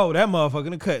 Oh, that motherfucker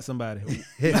gonna cut somebody.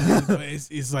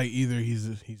 It's like either he's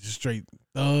a straight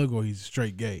thug or he's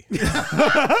straight gay.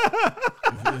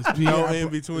 No in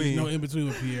between. No in between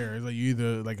with Pierre. It's like you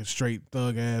either like a straight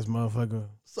thug ass motherfucker.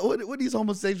 So what these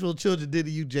homosexual children did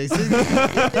to you, Jason?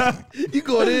 You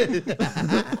going in?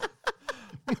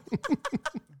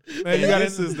 Man,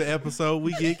 this is the episode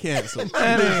we get canceled.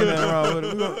 Man, ain't nothing wrong with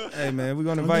it. Hey man, we're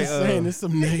gonna invite. There's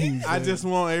some names. I just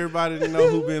want everybody to know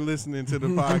who been listening to the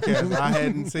podcast. I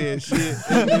hadn't said shit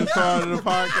in this part of the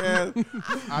podcast.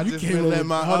 I just been letting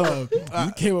my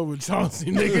you came up with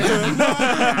Chauncey, nigga.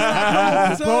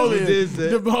 Napoleon.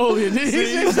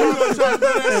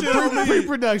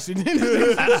 Pre-production.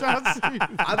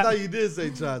 I thought you did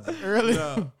say Chauncey. Really?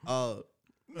 Oh.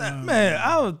 Man,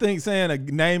 I don't think saying a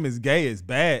name is gay is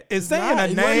bad. Is saying a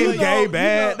name gay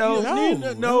bad though?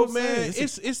 No, man.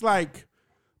 It's like,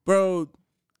 bro,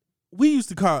 we used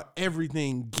to call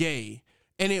everything gay.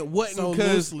 And it wasn't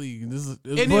because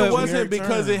it wasn't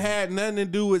because it had nothing to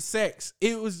do with sex.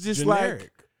 It was just generic.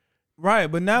 like right,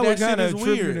 but now we're kind of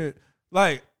weird. it.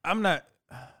 Like, I'm not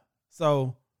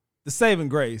so the saving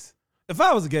grace. If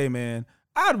I was a gay man,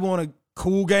 I'd want a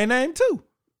cool gay name too.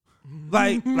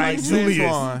 Like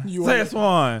Julius,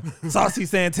 Swan, Saucy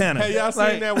Santana. Hey, y'all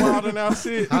seen that Wild 'N Out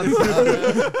shit? Like,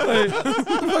 what the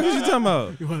fuck is you talking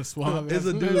about? You want to suave? It's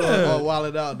a dude on Wild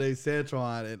 'N Out named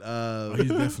Santron, and he's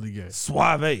definitely gay.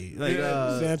 Suave. Like,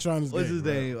 Santron is gay. What's his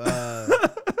name?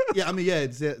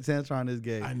 Santron is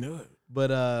gay. I knew it. But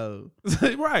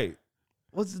right.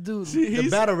 what's the dude? The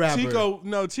battle rapper.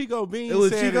 Chico Bean. It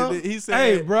was said Chico? He said,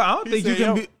 Hey, bro, I don't think you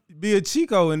can yo, be a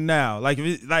Chico in now. Like,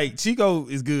 if like Chico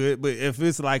is good, but if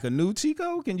it's like a new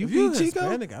Chico, can you be Chico?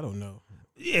 Hispanic? I don't know.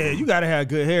 Yeah, you gotta have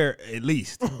good hair at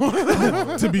least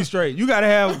to be straight. You gotta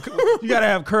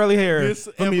have curly hair This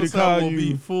for me to episode call will you.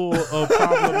 be full of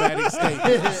problematic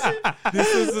statements.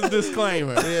 This is a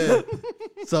disclaimer. Yeah.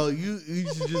 So you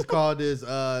should just call this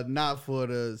not for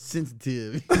the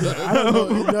sensitive. I don't know.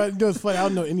 You know, it's funny. I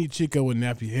don't know any Chico with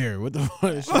nappy hair. What the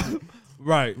fuck?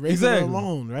 Right, Razor exactly.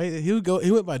 Ramon, right? He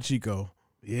went by Chico.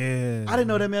 Yeah, I didn't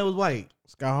know that man was white.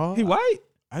 Scott Hall. he white.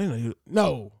 I didn't know.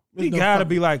 No. He gotta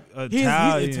be like He's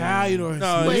Italian. Italian or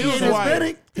No, But he he was was white.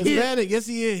 Hispanic. Hispanic. Yes,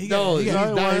 he is. He's got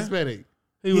not white. Hispanic.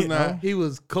 He was not. He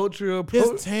was cultural.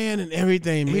 His tan and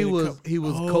everything. He man. was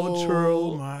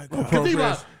cultural. Oh my god. Cause think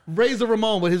about Razor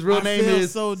Ramon, but his real name feel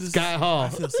is so Scott Hall. I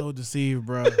feel so deceived,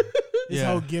 bro. His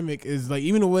Yeah. whole gimmick is like,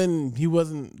 even when he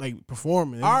wasn't like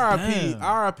performing. it's- R.I.P. damn.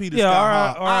 R.I.P. to Yeah,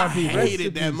 Scott Hall. R.I.P. I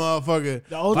hated that motherfucker.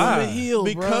 The ultimate Why? heel,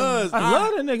 Because I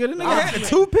love that nigga. That nigga had the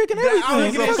toothpick and I was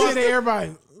everything. a That shit fucking- to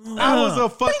everybody. I was a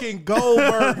fucking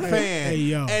Goldberg fan, hey,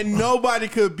 yo. and nobody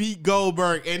could beat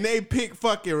Goldberg, and they picked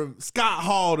fucking Scott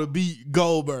Hall to beat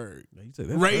Goldberg.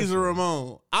 Razor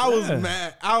Ramon. I was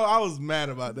mad. I was mad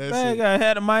about that That shit. guy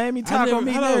had a Miami taco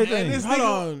meat and everything.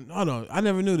 Hold on. I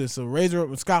never knew this.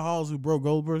 So Scott Hall's who broke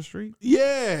Goldberg Street.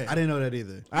 Yeah, I didn't know that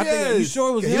either. I think you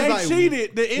sure it was He him? they was like-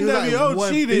 cheated. The he was like NWO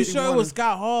one- cheated. You sure it was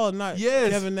Scott Hall, not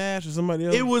Yes. Kevin Nash or somebody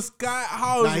else? It was Scott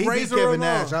Hall's Nah, he beat Razor Kevin Ramon.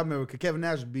 Nash. I remember Kevin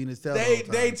Nash was beating his tail.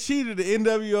 They cheated. The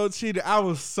NWO cheated. I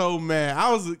was so mad.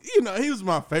 I was, he was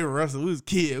my favorite wrestler. We was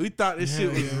kids. We thought this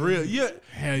shit was real. Yeah,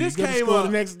 Hell, this you go to came school up.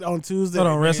 the next on Tuesday. Hold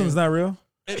on, man. wrestling's not real.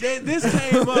 And then this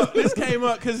came up. This came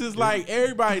up because it's like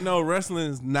everybody know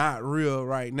wrestling's not real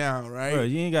right now, right? Bro,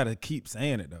 you ain't gotta keep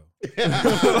saying it though.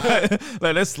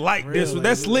 like that's like this. Really?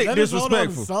 That's slick Let us hold on to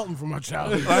disrespectful. something from my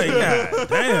childhood. Like, god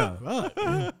damn. You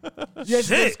had to go to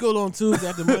Shit. school on Tuesday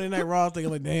after Monday Night Raw,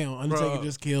 thinking like, damn, Undertaker Bro.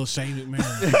 just killed Shane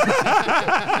McMahon.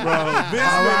 Bro,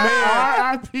 Vince McMahon.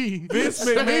 R.I.P. Vince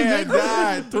McMahon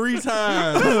died 3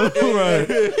 times.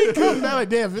 He comes down like,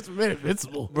 damn, Vince McMahon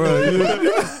invincible. Bro,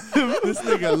 This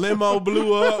nigga limo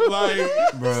blew up. Like,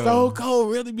 Stone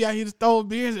Cold really be out here just throwing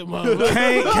beers at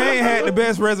motherfuckers. Kane had the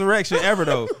best resurrection ever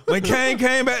though. When Kane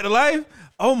came back to life,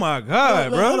 oh my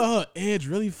god, Hold bro. on. Edge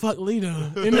really fucked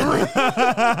Lita in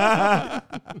the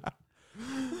ring.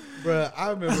 Bro, I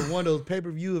remember one of those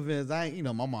pay-per-view events. My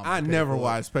mom. I never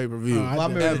watched pay per view. Oh, I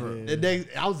remember Ever. the day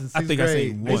I was in I sixth think I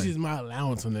grade. seen This one. is my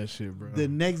allowance on that shit, bro. The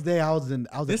next day I was This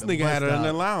at the nigga bus had an stop.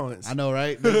 allowance. I know,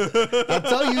 right? I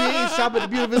tell you, he ain't shop at the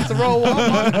Beauty Vista Road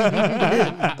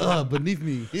Walmart. Beneath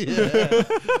me.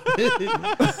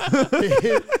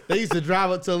 They used to drive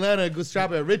up to Atlanta and go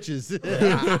shop at Rich's.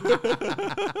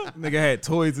 Nigga had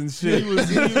toys and shit. He was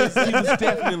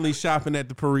definitely shopping at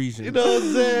the Parisian. You know what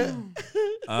I'm saying?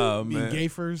 Oh Being man. gay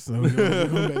first. So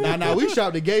Now we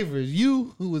shopped at Gayfers.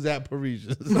 You who was at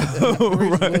Parisians.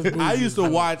 I used to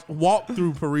walk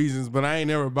through Parisians, but I ain't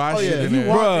never buy shit in You there.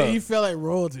 walked in, you felt like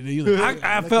royalty. Then you like,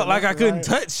 I felt like I couldn't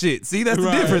touch shit. See, that's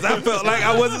the difference. I felt like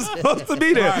I wasn't supposed to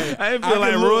be there. Right. I didn't feel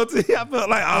like royalty. I felt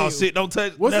like, oh shit, don't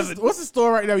touch nothing. What's the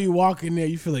store right now? You walk in there,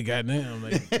 you feel like goddamn.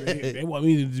 Like they want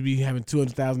me to be having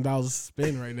 $200,000 to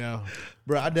spend right now.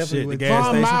 Bro, I definitely Shit, went the gas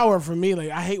Von station. Mauer for me, like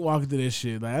I hate walking through this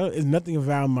shit. Like it's nothing of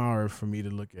Von Mauer for me to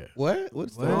look at. What?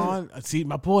 What's that? Von, see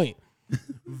my point.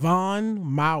 Von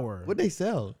Mauer. What they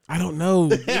sell? I don't know.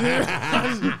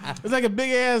 It's like a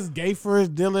big ass gay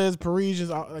first, Dillard's, Parisians,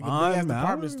 like a big ass Von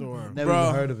department Mauer? store. Never Bro,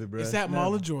 even heard of it, bro. It's at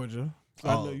Mall of Georgia. So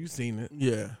I know you've seen it.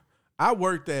 Yeah. I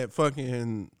worked at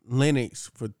fucking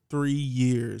Lennox for 3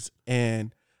 years,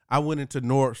 and I went into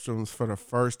Nordstrom's for the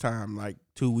first time like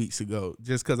 2 weeks ago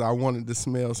just because I wanted to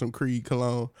smell some Creed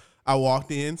cologne. I walked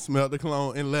in, smelled the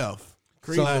cologne, and left.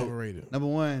 Creed's overrated. Number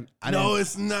one, No,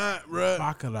 it's not, bro.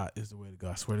 Baccarat is the way to go.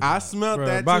 I swear to I God. smelled Bro,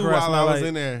 that too Baccarat while I smell was like-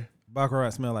 in there. Baccarat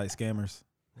smell like scammers.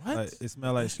 What? Like, it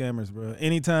smell like scammers, bro.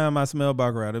 Anytime I smell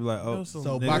Baccarat, it be like, oh, so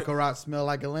nigga. Baccarat smell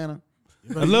like Atlanta?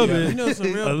 A little bit. You know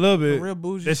some real, a little bit. some real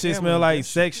bougie That shit scammers. smell like That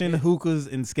shit- section hookahs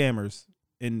and scammers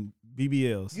and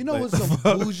BBLs. You know Like, what's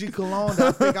some bougie cologne that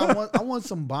I think I want? I want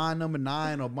some Bond number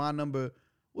 9 or Bond number.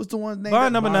 What's the one's name?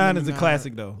 Bond number 9 is a 9.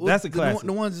 classic though. That's a classic.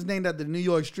 The one's named after the New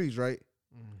York streets, right?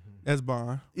 That's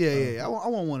Bond. Yeah. I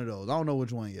want one of those. I don't know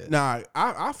which one yet. Nah,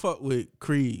 I fuck with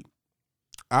Creed.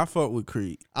 I fuck with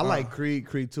Creed. I like Creed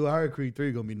 2. I heard Creed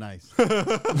 3 gonna be nice. You know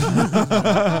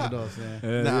what I'm saying?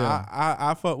 Yeah, Nah, yeah.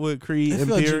 I fuck with Creed I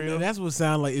feel Imperial. that's what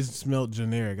sounds like it smelled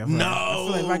generic. I feel like, I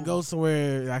feel like if I go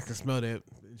somewhere, I can smell that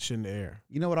shit in the air.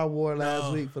 You know what I wore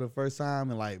last week for the first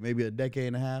time in like maybe a decade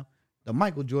and a half? The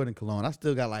Michael Jordan cologne. I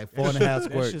still got like 4.5 That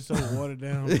squirts. shit's so watered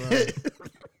down, bro.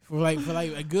 for like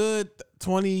a good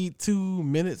 22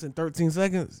 minutes and 13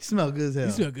 seconds. You smell good as hell.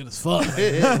 You smell good as fuck. Like,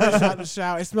 fresh out the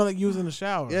shower. It smelled like you was in the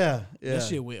shower. Yeah. That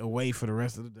shit went away for the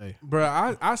rest of the day.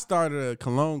 Bro, I started a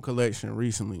cologne collection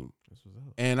recently,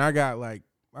 and I got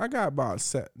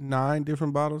about 9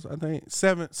 different bottles. I think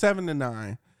 7 to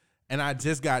 9, and I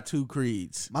just got 2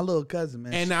 Creeds. My little cousin,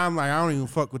 man. And now I'm like, I don't even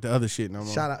fuck with the other shit no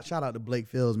more. Shout out to Blake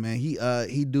Fields, man.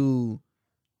 He do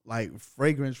like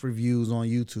fragrance reviews on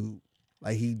YouTube.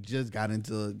 Like he just got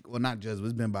into, well, not just, but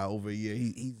it's been about over a year.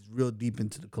 He's real deep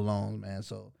into the cologne, man.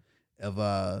 So if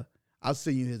I'll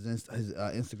send you his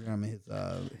Instagram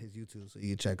and his YouTube so you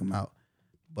can check him out.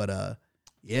 But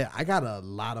yeah, I got a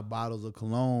lot of bottles of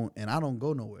cologne and I don't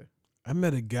go nowhere. I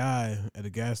met a guy at a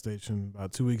gas station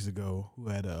about 2 weeks ago who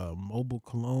had a mobile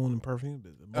cologne and perfume.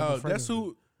 Oh, that's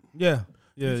who. Yeah.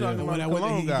 You talking And about when the I went,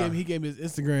 cologne guy. he gave me his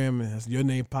Instagram and your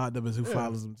name popped up as who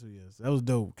follows him too. Yes, that was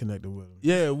dope. Connected with him.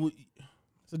 Yeah,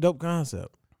 It's a dope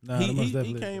concept. Nah, he most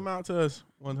definitely. came out to us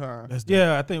one time. That's dope.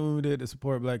 Yeah, I think when we did the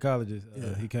support black colleges,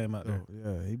 he came out there.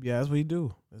 Dope. Yeah, that's what he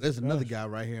do. There's another guy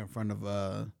right here in front of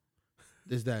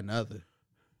this, that, and the other.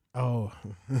 Oh,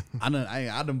 I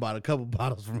done bought a couple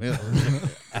bottles from him.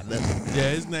 Yeah,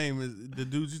 his name is the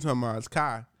dude you talking about is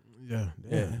Kai. yeah.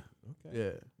 Okay.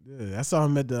 Yeah, I saw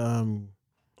him at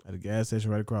the gas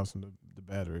station right across from the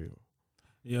battery.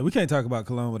 Yeah, we can't talk about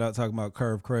cologne without talking about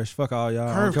Curve Crush. Fuck all y'all.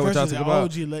 Curve I don't care what Crush y'all is talk an about.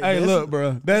 OG late- Hey, that's- look,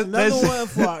 bro. That's Another one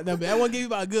for that one gave you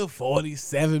about a good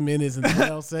 47 minutes and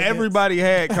 12 seconds. Everybody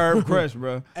had Curve Crush,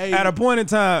 bro. Hey. At a point in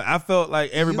time, I felt like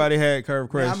everybody had Curve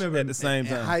Crush I remember at the same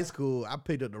in time. high school, I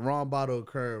picked up the wrong bottle of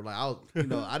Curve. Like I was,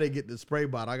 I didn't get the spray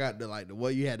bottle. I got the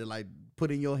what you had to like put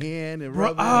in your hand and Bro,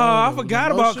 rub. oh, it I forgot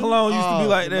about lotion? cologne used to be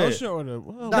like The that. lotion or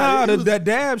the Nah, it was- That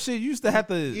dab shit used to have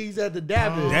to. He's at the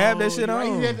dab it. Dab that shit right,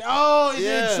 on. it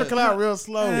Yeah. did trickle out real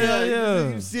slow. Yeah, yeah.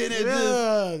 You sitting there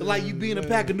Yeah. just like you being a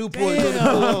pack of Newports Damn, on the I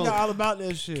cologne. forgot all about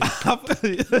that shit.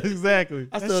 Exactly.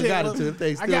 I That still shit got was- it to if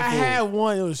they still I full. had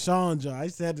one. It was Sean John. I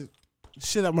used to have to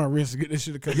shit up my wrist to get this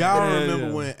shit to come. Y'all Yeah, remember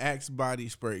yeah. when Axe body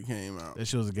spray came out? That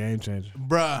shit was a game changer.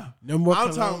 Bruh. No more I'm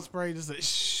cologne talking- spray. Just like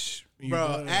shh.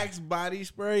 Bro, Axe body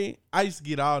spray, I used to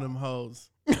get all them hoes.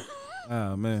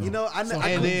 Oh man. You know, And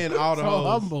then all the so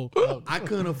hoes. humble. I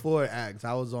couldn't afford Axe.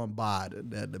 I was on bod.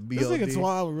 The This nigga BOD.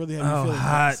 Twan would really have me Oh, feeling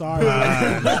hot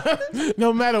sorry.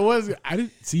 No matter what, I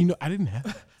didn't see. You know, I didn't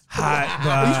have.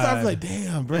 hot You start like,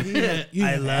 damn, bro. You I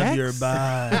had love Axe? your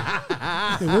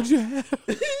body. What'd you have?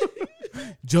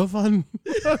 Jovan.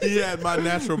 He had my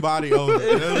natural body odor.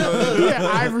 Yeah,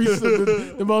 Ivory,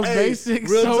 the most basic.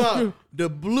 Real soap. talk. The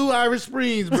blue Irish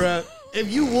Springs, bruh.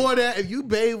 If you wore that, if you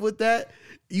bathe with that,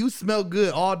 you smell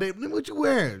good all day. What you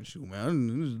wearing? Shoot,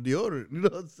 man, this is deodorant. You know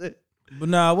what I'm saying? But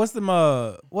nah, what's the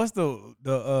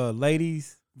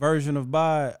ladies version of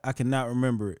bod. I cannot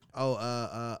remember it. Oh,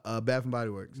 Bath and Body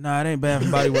Works. Nah, it ain't Bath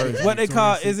and Body Works. What they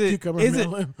call is it Summer's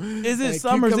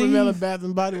Cucumber Eve? Melon Bath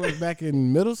and Body Works back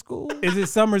in middle school? Is it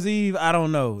Summer's Eve? I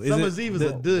don't know. Summer's Eve is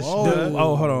a dish.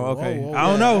 Oh, hold on. Okay,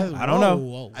 I don't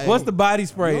know. What's the body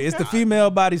spray? It's the female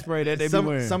body spray that they be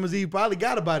wearing. Summer's Eve probably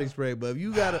got a body spray, but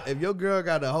if your girl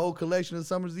got a whole collection of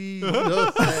Summer's Eve, you know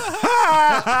what I'm saying?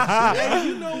 Hey,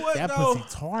 you know what? That though? pussy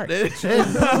tart.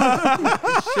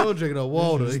 She'll drink no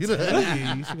water. You should got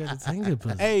the tangy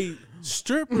pussy. Hey,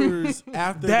 strippers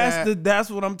after That's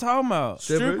what I'm talking about.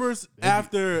 strippers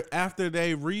after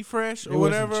they refresh or It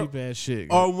was some whatever, cheap ass shit.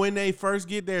 or when they first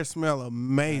get there, smell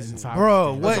amazing.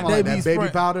 Bro, What what they that be baby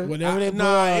spraying? powder? Whenever they put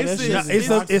Nah, on, it's that a-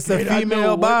 shit It's a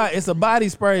female body. It's a body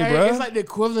spray, Hey, bro. it's like the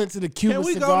equivalent to the Cuban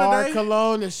we go cigar today?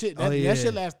 cologne and shit. That, Oh, yeah. that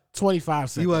shit lasts 25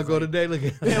 seconds. You want to go today? Look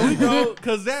at Can we go?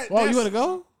 Because Oh, you want to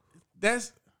go?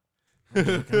 That's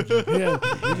Yeah.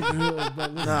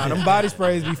 Nah, them body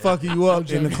sprays be fucking you up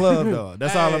in the club, though.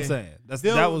 That's all I'm Hey, saying. That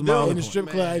them- was my them only In the point. strip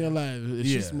club, I ain't gonna lie. If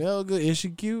she Yeah. smell good, is she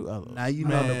cute? now you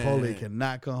know Man. Napoleon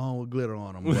cannot come home with glitter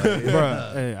on him. Boy.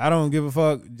 Bruh, hey, I don't give a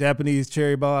fuck. Japanese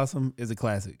cherry blossom is a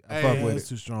classic. I fuck Hey, with That's it.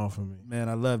 too strong for me. Man,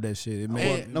 I love that shit. It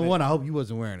Man. No one. I hope you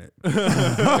wasn't wearing it.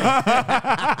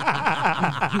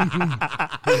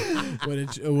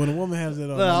 When a woman has it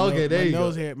on, Well, okay, there you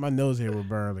go. my nose hair will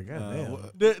burn. Like, goddamn.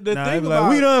 the Nah, thing they be about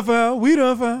like, we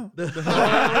done found. hey,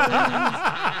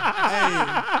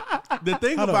 the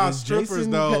thing Hold on, about is strippers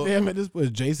Jason, though. goddamn it, this was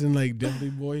Jason like definitely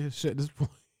boy as shit at this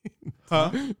point. Huh?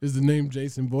 Is the name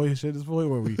Jason boy as shit at this point?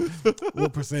 Where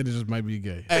what percentages might be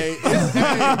gay? Hey, no,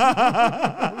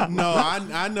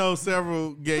 I know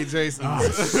several gay Jasons.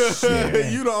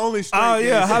 You the only straight. Oh,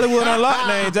 yeah. gay Hollywood Unlocked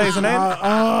name Jason, ain't it?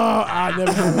 I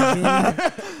never heard of Junior.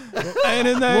 Ain't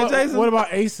his name Jason? What about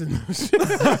Asen?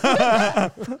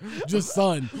 Just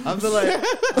son. I feel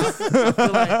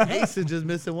like Ace is just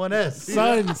missing one S.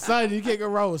 Son. You can't go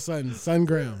wrong with son. Son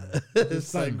Graham.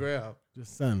 Son Graham.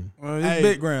 Just son. Well, it's Hey.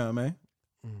 big ground, man.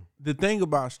 The thing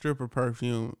about stripper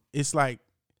perfume, it's like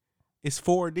it's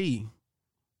 4D,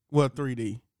 well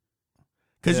 3D.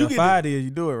 Because Yeah, you get 5D,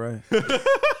 you do it right.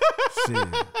 Shit.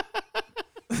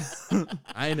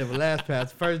 I ain't never last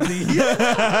past first D.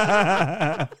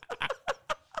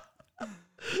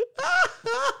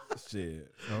 Shit.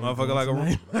 Motherfucker like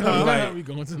Where we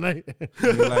going tonight?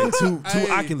 like two Hey,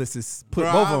 Oculuses. Put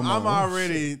bro, both of them I'm on.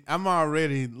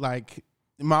 already like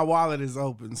my wallet is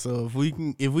open. So if we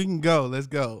can go, let's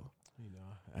go.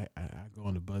 I go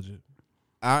on the budget.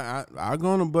 I go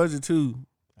on a budget too.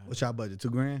 What's your budget?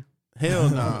 $2,000? Hell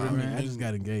no. I mean, I just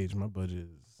got engaged. My budget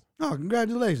is Oh,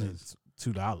 congratulations.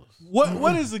 $2.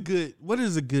 What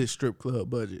is a good strip club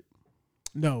budget?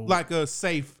 No, Like a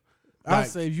safe. I'd Like,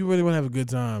 say if you really want to have a good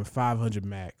time, 500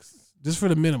 max, just for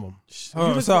the minimum.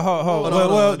 Hold on. on.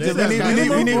 Well, This we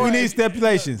is need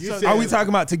stipulations. You Are said- we talking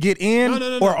about to get in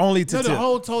or only to no, tip? the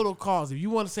whole total cost. If you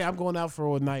want to say I'm going out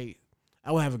for a night,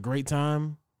 I will have a great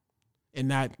time and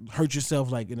not hurt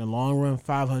yourself. Like in the long run,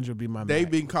 500 would be my. they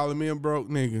max. been calling me a broke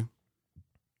nigga.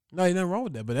 No, ain't nothing wrong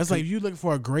with that. But that's like if you're looking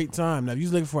for a great time. Now, if you're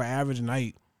looking for an average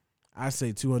night, I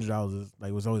say $200 is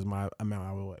like was always my amount.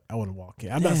 I want to walk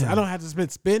in. I'm not. I don't have to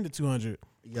spend the 200.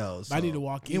 Yo, I need to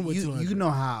walk in with you 200. You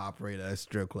know how I operate at a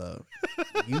strip club.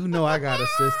 You know I got a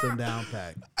system down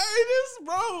packed. Hey, this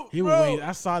bro. He would bro, wait.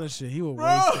 I saw the shit. He would Bro.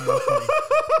 waste it.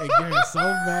 It getting so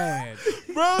mad.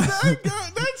 Bro,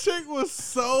 that chick was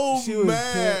so She was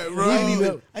mad, pissed.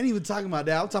 bro. I ain't even talking about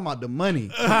that. I'm talking about the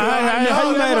money. How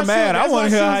you made her mad? I want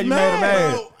to hear how you made her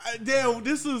mad. Bro, damn,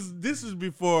 this is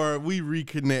before we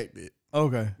reconnected.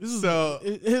 Okay. So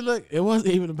Look, it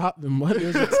wasn't even about the money. It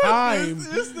was the time.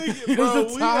 this nigga, It was bro,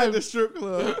 the we time. at the strip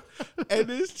club, and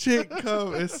this chick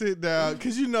come and sit down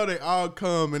because you know they all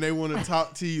come and they want to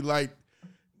talk to you like,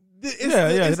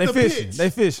 it's They the fishing. pitch. They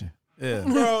fishing. Yeah.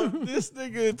 Bro, this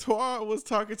nigga Twan was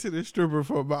talking to the stripper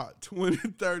for about 20,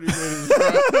 30 minutes, bro.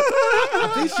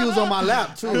 I think she was on my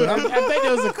lap too. I think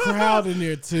there was a crowd in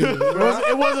there too.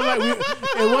 It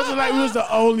wasn't like we was the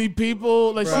only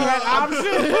people. Like she had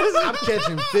options. I'm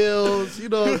catching feels. You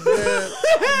know what I'm saying?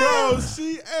 Bro,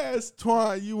 she asked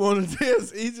Twan, you want to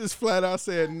dance? He just flat out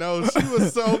said no. She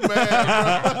was so mad,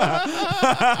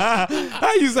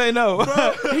 How you say no?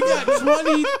 He got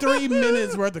 23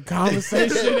 minutes worth of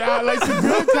conversation out. It's a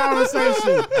good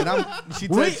conversation. And she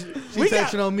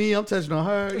touching on me. I'm touching on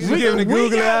her. She giving the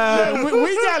googly eye.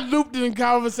 We got looped in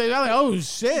conversation. I'm like, oh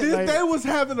shit. Like, They was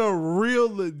having a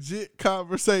real legit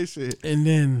conversation. and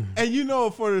then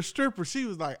And for the stripper, she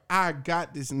was like, I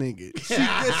got this nigga.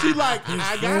 She like,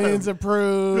 I got him. friends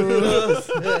approved.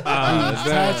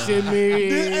 Touching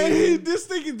me. This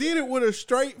nigga did it with a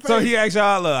straight face. So he asked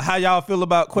y'all how y'all feel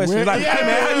about questions. Like, hey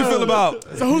man, how you feel about?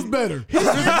 So who's better? Chris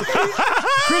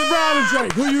Brown and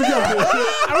Drake. Who you got?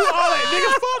 All that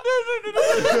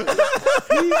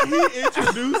he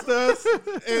introduced us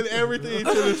and everything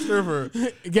to the stripper.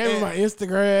 niggas. Gave him my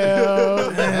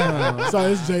Instagram. So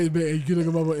it's Jay's bit. You can look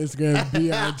him up on Instagram.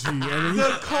 BIG. And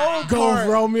The cold Go part.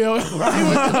 Romeo.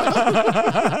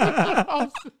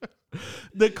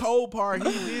 The cold part,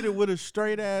 he did it with a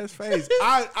straight ass face.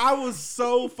 I was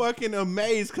so fucking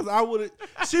amazed because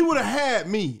she would have had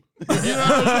me. You know what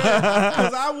I'm saying?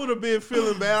 Because I would have been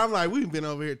feeling bad. I'm like, we've been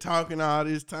over here talking all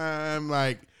this time.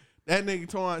 Like, that nigga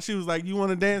told she was like, you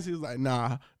want to dance? He was like,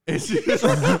 nah. And she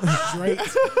Straight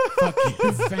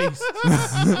fucking face.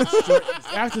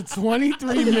 After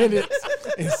 23 minutes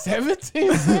and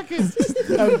 17 seconds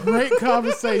of great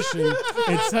conversation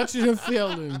and touching and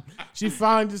feeling, she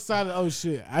finally decided, oh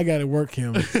shit, I gotta work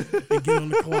him and get on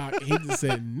the clock. And he just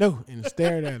said no and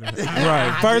stared at her.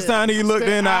 Right. First time he looked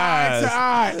in the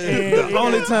eyes. The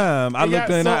only time I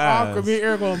looked in the eyes. Awkward. Me and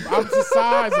Eric on opposite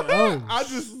sides. And, I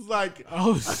just was like,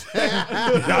 oh shit.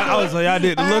 Y'all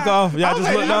did the look off. Y'all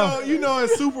just looked off. You know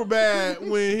it's super bad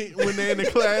when they're in the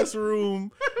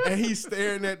classroom and he's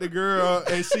staring at the girl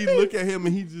and she look at him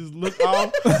and he just look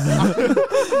off. Hit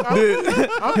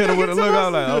her with a look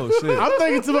off like, oh shit. I'm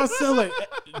thinking to myself like,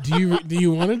 do you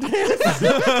want to dance?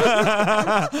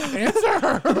 Answer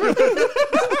her.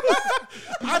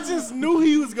 I just knew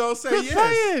he was gonna say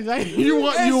yes. Like, you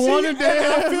want to And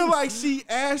dance? I feel like she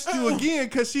asked you again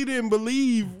because she didn't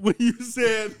believe when you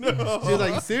said no. She was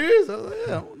like, you serious? I was like,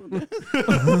 yeah. I wanna dance.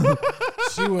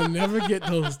 She will never get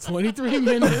those 23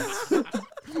 minutes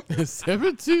and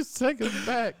 17 seconds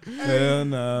back. Hell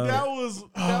no. That was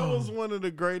one of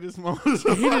the greatest moments.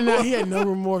 Of He did not. He had no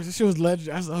remorse. She was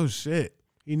legendary. I was, oh shit.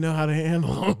 You know how to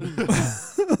handle him.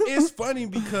 It's funny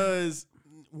because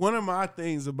one of my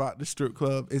things about the strip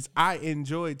club is I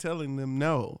enjoy telling them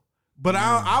no. But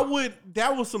I would,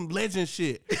 that was some legend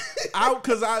shit.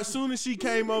 Because as soon as she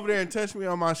came over there and touched me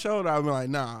on my shoulder, I'd be like,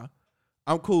 nah,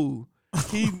 I'm cool.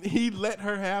 He let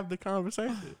her have the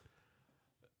conversation.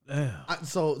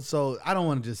 So I don't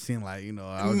want to just seem like,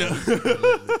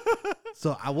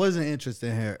 so I wasn't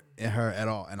interested in her at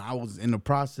all. And I was in the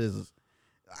process.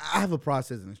 I have a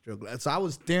process in the strip club. So I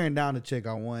was staring down the chick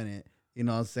I wanted. You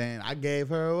know what I'm saying? I gave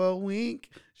her a wink.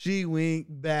 She winked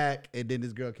back. And then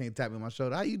this girl came tap me on my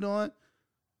shoulder. How you doing?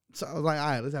 So I was like, all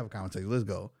right, let's have a conversation. Let's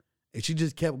go. And she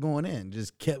just kept going in.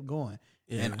 Just kept going.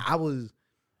 Yeah. And I was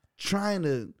trying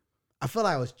to, I felt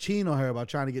like I was cheating on her by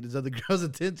trying to get this other girl's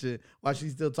attention while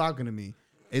she's still talking to me.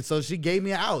 And so she gave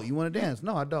me an out. You want to dance?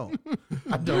 No, I don't.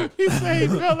 I don't. He said he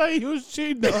felt like he was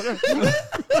cheating on her.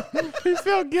 He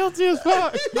felt guilty as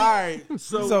fuck. All right.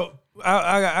 So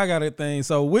I got a thing.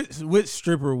 So which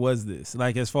stripper was this?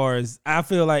 Like, as far as, I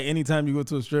feel like anytime you go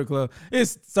to a strip club,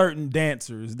 it's certain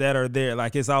dancers that are there.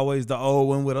 Like, it's always the old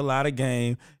one with a lot of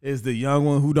game. It's the young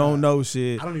one who don't know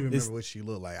shit. I don't even remember what she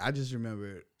looked like. I just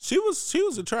remember she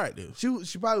was attractive.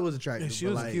 She probably was attractive. Yeah, she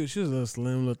was cute. She was a little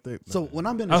slim, little thick. So when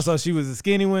I've been, so she was a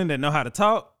skinny one that know how to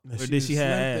talk, or did she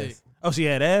have ass? thick. Oh, she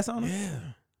had ass on her. Yeah,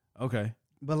 Okay.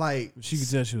 but like she could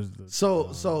tell she was.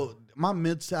 So my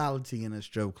mentality in a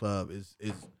strip club is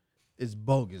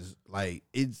bogus. Like,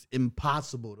 it's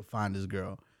impossible to find this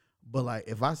girl. But like,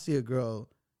 if I see a girl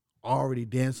already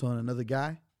dance on another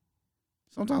guy,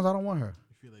 sometimes I don't want her.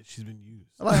 I feel like she's been used.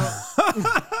 Like,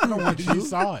 I don't want you. You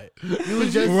saw it. You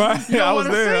was just Right. I was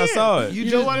there. I saw it. You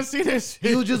don't want to see this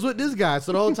shit. You was just with this guy.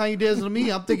 So the whole time you dancing with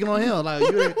me, I'm thinking on him. Like,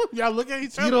 Y'all look at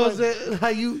each other. you know what I'm saying? How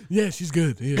you? Yeah, she's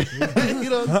good. Yeah. You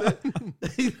know what I'm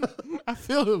saying? I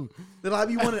feel him. Then I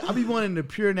be wanting the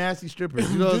pure nasty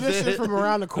strippers. You know Do what I'm this saying? shit from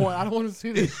around the corner. I don't want to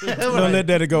see this shit. Don't let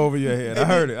that go over your head. I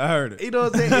heard it. You know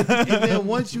what I'm saying? And then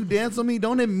once you dance on me,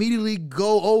 don't immediately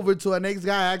go over to a next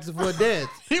guy asking for a dance.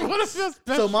 He want to feel special.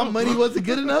 So my money wasn't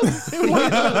good enough? Did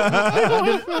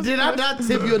I not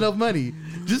tip you enough money?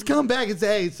 Just come back and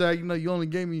say, hey, sir, you only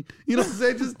gave me, you know what I'm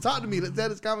saying? Just talk to me. Let's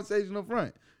have this conversation up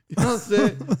front. You know what I'm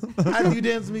saying? After you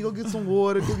dance with me, go get some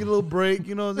water, go get a little break,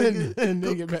 you know what I'm saying? And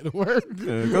then get back to work.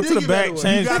 Yeah, go to the back,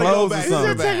 change clothes or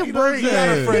something. Take a break. You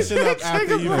gotta freshen up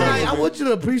after you Like, I want you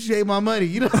to appreciate my money,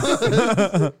 you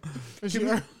know?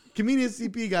 Can Comedian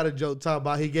CP got a joke talking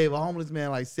about he gave a homeless man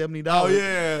like $70. Oh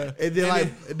yeah. And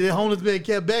then the homeless man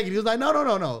kept begging. He was like,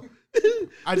 no.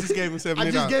 I just gave him $70. I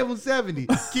just gave him 70.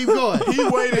 Keep going. He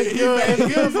waited.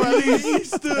 He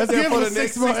stood there for the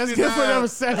next 69. Let's give for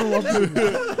 7 more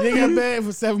people. You got bad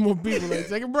for 7 more people. Like,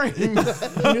 take a break. Get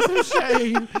some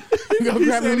shade. Go He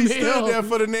grab said a he meal. stood there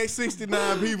for the next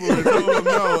 69 people and told them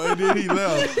no, and then he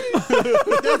left.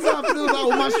 That's how I feel about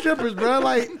with my strippers, bro.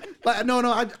 Like no,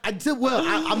 I tip well.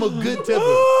 I'm a good tipper.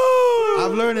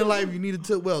 I've learned in life you need to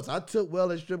tip well. So I tip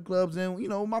well at strip clubs and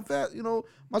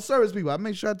my service people. I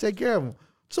make sure I take care of them.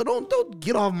 So don't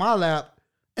get off my lap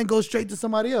and go straight to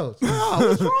somebody else. No,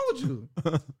 what's wrong with you?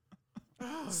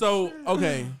 So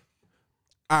okay,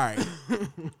 all right.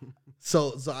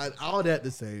 So all that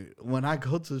to say, when I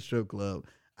go to a strip club,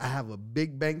 I have a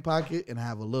big bank pocket and I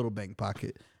have a little bank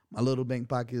pocket. My little bank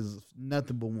pocket is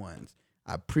nothing but ones.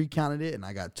 I pre-counted it and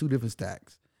I got 2 different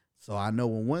stacks. So I know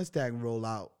when one stack roll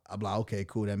out, I'm like, okay,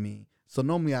 cool, that means. So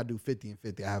normally I do 50 and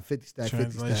 50. I have 50 stack, 50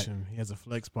 stack. Translation, he has a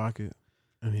flex pocket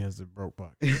and he has a broke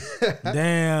pocket.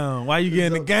 Damn, why you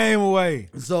getting the game away?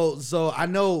 So I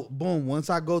know, boom, once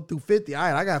I go through 50, all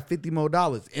right, I got $50 more.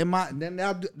 Then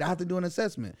I have to do an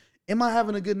assessment. Am I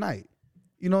having a good night?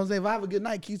 You know what I'm saying? If I have a good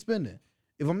night, keep spending.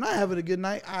 If I'm not having a good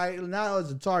night, all right, now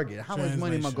it's a target. How much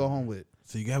money am I go home with?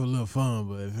 So you can have a little fun,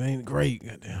 but if it ain't great,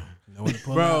 goddamn. No one to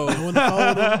pull Bro. out. No one to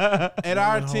hold them. At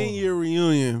our 10-year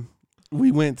reunion,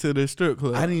 we went to the strip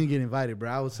club. I didn't even get invited, bro.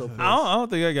 I was so pissed. I don't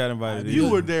think I got invited. You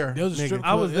either. were there. There was a nigga. strip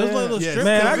I was club. There was there. a little Yeah. strip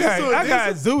Man, club. I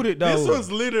got zooted though. This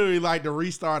was literally like the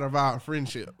restart of our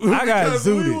friendship. I got Because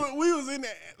zooted. We was in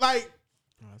there, like,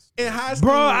 in high school.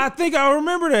 Bro, I think I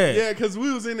remember that. Yeah, because we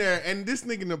was in there, and this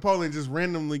nigga Napoleon just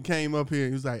randomly came up here.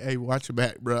 He was like, "Hey, watch your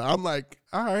back, bro." I'm like,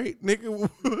 "All right, nigga."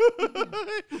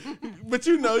 But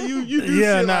you do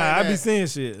Yeah, shit nah, like I that. be saying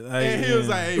shit. Like, And he was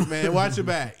like, "Hey, man, watch your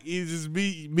back. You just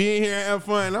be in here and have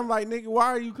fun." I'm like, "Nigga, why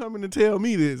are you coming to tell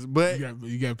me this?" But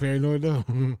You got paranoid though.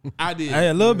 I did. hey,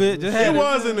 a little bit. Just had It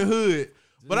was in the hood.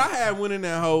 But I had one in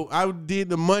that hole. I did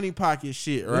the money pocket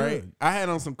shit, right? I had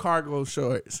on some cargo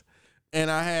shorts. And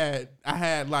I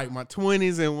had like my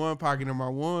 20s in one pocket and my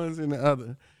ones in the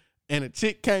other. And a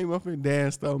chick came up and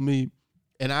danced on me.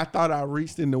 And I thought I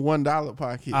reached in the $1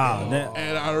 pocket.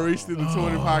 And I reached in the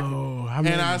 20 pocket.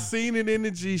 And I seen it in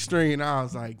the G-string. And I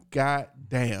was like, God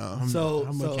damn. So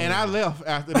And I left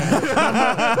after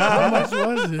that. How much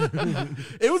was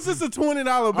it? It was just a $20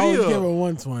 bill. I was give her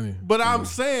 120. But I'm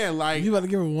saying, like, You about to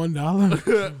give her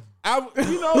 $1? Nah,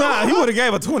 he would have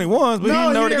gave her 21s, but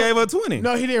he never gave her 20.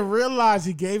 No, he didn't realize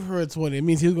he gave her a 20. It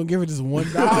means he was gonna give her just $1.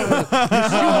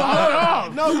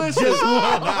 No, listen.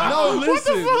 No,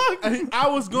 listen. I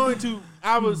was going to.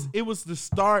 It was the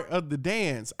start of the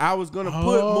dance. I was gonna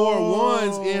put more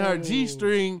ones in her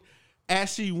G-string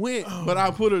as she went, but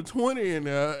I put a 20 in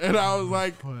there, and I was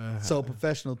like, So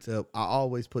professional tip, I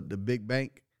always put the big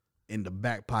bank in the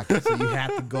back pocket. So you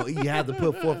have to go. You have to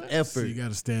put forth effort. So you got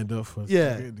to stand up for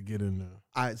Yeah. to get in there.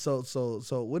 All right. So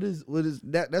what is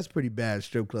that? That's pretty bad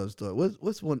strip club story.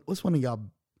 What's one of y'all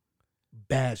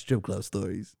bad strip club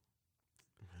stories?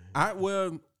 you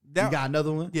You got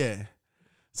another one? Yeah.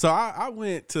 So I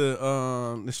went to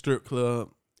the strip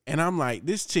club, and I'm like,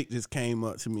 this chick just came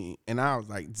up to me, and I was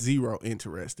like zero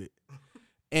interested.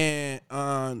 And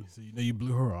So you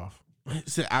blew her off.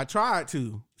 so I tried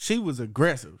to. She was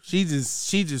aggressive. She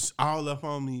just all up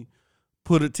on me,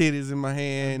 put her titties in my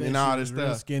hand and all this Real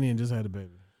stuff. skinny and just had a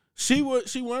baby. She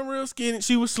wasn't real skinny.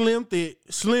 She was slim, thick,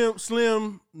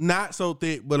 slim, not so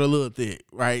thick, but a little thick,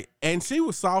 right? And she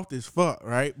was soft as fuck,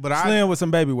 right? But Slim with some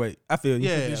baby weight. I feel you.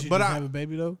 yeah, Did she but just I have a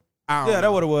baby though? don't Yeah, know.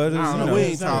 that's what it was. It was, I don't you know. know, We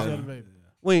ain't She had a talking. baby.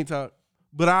 We ain't talk.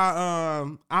 But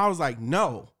I was like,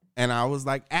 no. And I was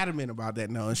like adamant about that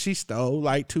no. And she stole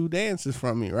like 2 dances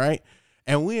from me, right?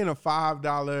 And we in a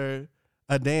 $5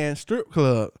 a dance strip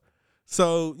club.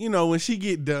 So, when she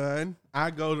get done, I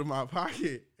go to my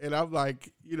pocket and I'm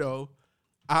like,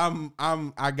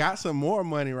 I got some more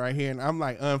money right here, and I'm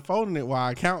like unfolding it while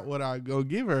I count what I go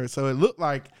give her. So it looked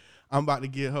like I'm about to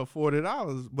give her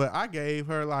 $40, but I gave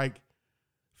her like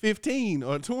 15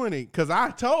 or 20 because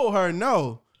I told her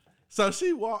no. So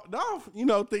she walked off,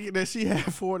 thinking that she had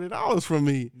 $40 from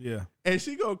me. Yeah. And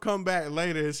she gonna come back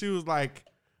later and she was like,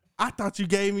 I thought you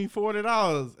gave me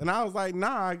 $40. And I was like,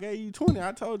 nah, I gave you 20.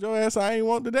 I told your ass I ain't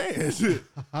want to dance.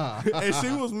 And she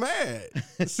was mad.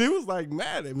 She was like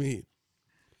mad at me.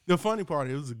 The funny part,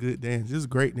 it was a good dance. It was a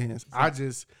great dance.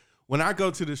 When I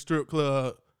go to the strip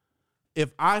club,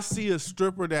 if I see a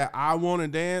stripper that I want to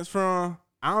dance from,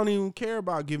 I don't even care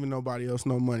about giving nobody else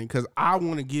no money because I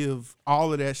want to give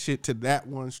all of that shit to that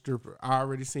one stripper. I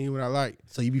already seen what I like.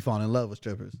 So you be falling in love with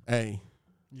strippers? Hey,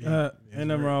 Ain't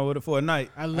nothing wrong with it for a night.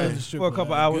 I love the strip for club. a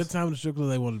couple hours. Good time in the strip club.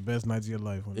 They one of the best nights of your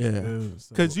life.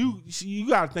 Because you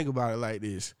got to think about it like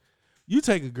this. You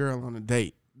take a girl on a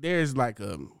date, there's like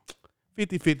a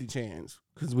 50-50 chance,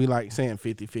 because we like saying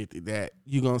 50-50, that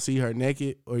you're going to see her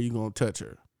naked or you're going to touch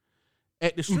her.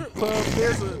 At the strip club,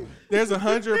 there's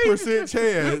 100%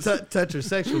 chance. Touch her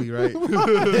sexually, right? I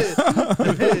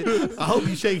hope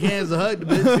you shake hands and hug the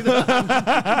bitch.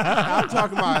 I'm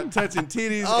talking about touching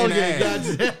titties and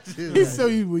ass. Gotcha. He show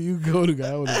you when you go to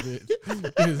go with a bitch.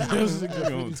 You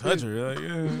gonna touch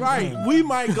her, Right. We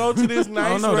might go to this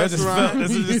nice restaurant. That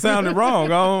just sounded wrong.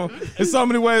 There's so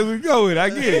many ways we go with it.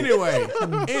 I get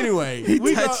it. Anyway, He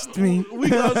touched me. We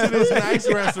go to this nice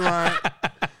restaurant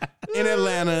in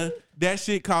Atlanta. That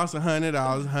shit costs $100,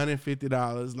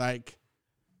 $150. Like,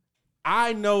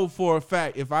 I know for a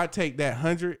fact if I take that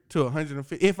 $100 to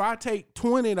 $150, if I take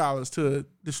 $20 to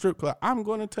the strip club, I'm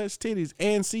going to touch titties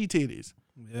and see titties.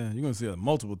 Yeah, you're gonna see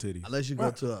multiple titties. Unless you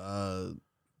go to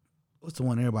what's the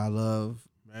one everybody love?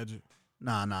 Magic.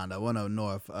 Nah, the one up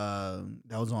north.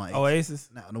 That was on Oasis.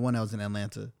 Nah, the one that was in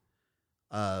Atlanta.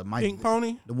 Mike Pink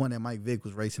Pony? The one that Mike Vick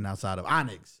was racing outside of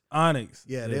Onyx.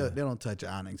 Yeah. They don't touch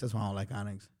Onyx. That's why I don't like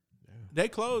Onyx. They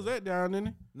closed that down, didn't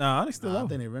they? Nah, Onyx still I open.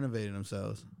 think they renovated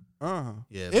themselves. Uh-huh.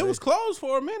 Yeah, It was closed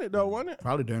for a minute, though, wasn't it?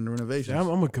 probably during the renovation. Yeah,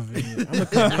 I'm a convenient.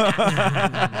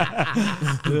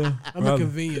 I'm a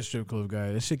convenient strip club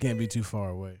guy. That shit can't be too far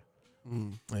away.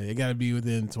 Like, it got to be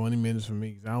within 20 minutes from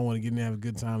me. 'Cause I don't want to get in there and have a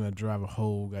good time and drive a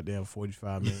whole goddamn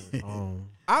 45 minutes home.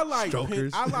 I like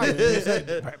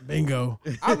Bingo.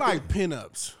 I like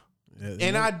pinups. Yeah,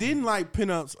 And I didn't like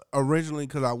pinups originally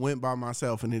because I went by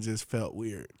myself and it just felt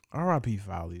weird. R.I.P.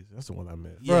 Follies. That's the one I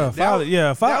missed. Yeah, Bro, Follies.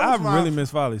 I my- really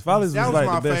miss Follies. Follies that was was like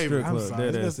my the best favorite. strip I'm club.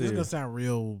 sorry. That's It's gonna it. sound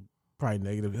real, probably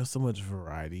negative. There's so much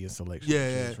variety and selection.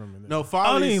 Yeah. From in there. No, I don't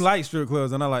Follies. even like strip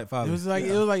clubs, and I like It Follies. was like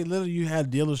literally you had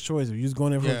dealer's choice. If you was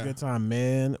going there for Yeah. a good time,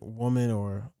 man, woman,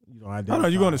 or identify. Hold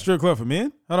on, you going to strip club for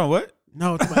men? Hold on, what?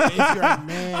 No, it's about, if you're a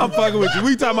man. I'm fucking with you.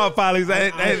 We talking about Follies.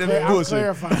 That ain't I'm bullshit.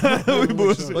 clarifying. We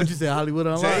bullshit. What'd you say, Hollywood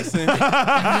Online? Jason.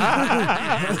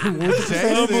 I'm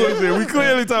bullshit. We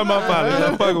clearly talking about Follies.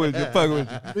 I'm fucking with you. Fucking with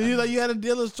you. But you had a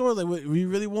dealer's choice. Like, what you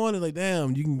really wanted, like,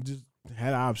 damn, you can just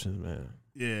had options, man.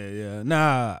 Yeah.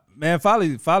 Nah, man,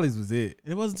 Follies was it.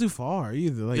 It wasn't too far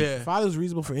either. Like, Yeah. Follies was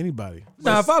reasonable for anybody.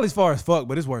 Nah, Follies far as fuck,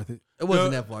 but it's worth it. It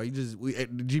wasn't that far. The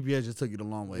GPS just took you the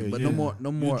long way. Yeah, but yeah.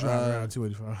 no more. You drive around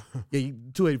 285. Yeah,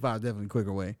 285 is definitely a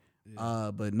quicker way.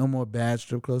 But no more bad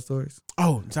strip club stories.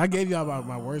 Oh, so I gave y'all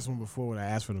my worst one before when I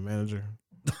asked for the manager.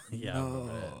 Yeah,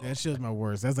 That shit's my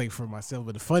worst. That's like for myself,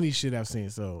 but the funny shit I've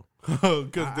seen. So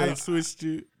Because they switched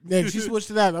you. yeah, she switched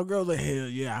it out. No girl was like, hell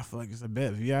yeah, I fuck it's a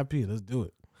bet VIP. Let's do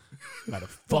it. About to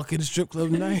fuck in the strip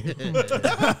club tonight.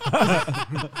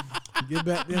 Get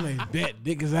back there, like bet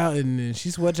dick is out, and then she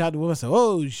switched out the woman. I said,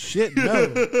 oh shit, no.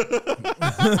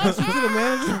 I said to the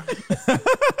manager,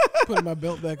 putting my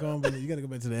belt back on, but you got to go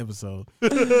back to the episode.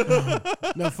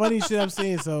 No funny shit I'm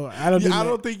saying. So I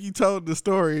don't think you told the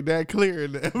story that clear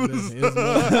in the episode.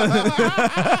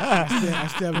 I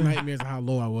still have nightmares of how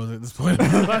low I was at this point.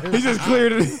 He just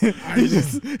cleared it. He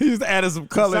just added some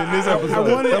color in this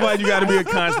episode. That's why you got to be a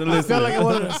constant I listener. felt like I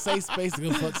wanted a safe space to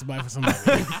go fuck somebody for somebody.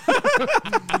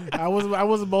 I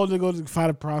wasn't bold to go to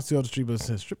find a prostitute on the street, but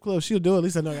since strip club, she'll do it. At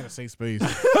least I know I got a safe space.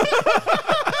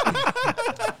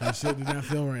 That shit did not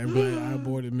feel right, but I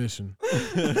aborted mission.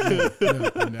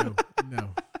 No.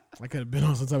 I could have been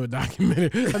on some type of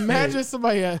documentary. Imagine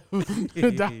somebody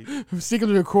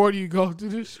secretly recording you go through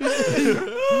this shit.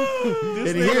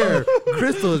 And here,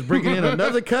 Crystal is bringing in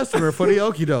another customer for the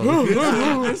Okie Doke.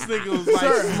 This nigga was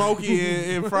like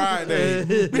Smokey in Friday.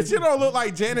 Bitch, you don't look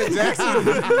like Janet Jackson.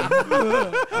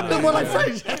 More like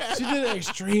French. She did an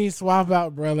extreme swap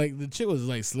out, bro. Like the chick was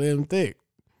like slim thick.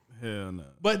 Hell no.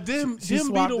 But them She be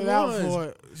swapped the it out ones.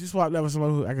 for. She swapped out for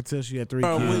somebody who I could tell she had 3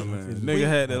 Bro, kids. Nigga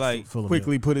had to like Full of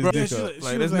quickly put his Bro, dick she up. was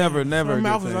Like that's never a her good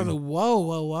mouth was like, thing.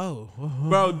 whoa.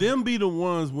 Bro, them be the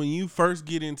ones when you first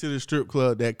get into the strip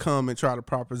club that come and try to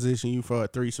proposition you for a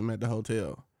threesome at the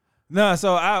hotel. Nah,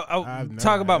 so I I've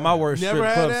talk never about had my that. worst Never strip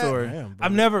had club that? story. Damn, bro.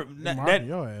 I've never Marking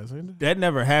your ass, ain't it? that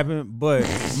never happened, but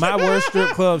my worst strip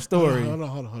club story. Hold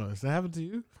on. Does that happen to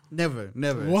you? Never.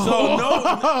 Whoa. So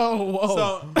no, Whoa.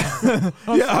 so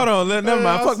Yeah, hold on. Never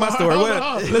mind. Fuck my story.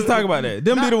 Let's talk about that.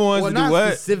 Them be the ones that do not what?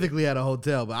 specifically at a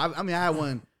hotel, but I mean, I had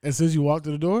one. As soon as you walk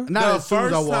to the door? Not as soon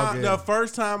as I walk in. the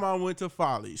first time I went to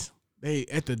Follies. They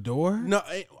at the door? No,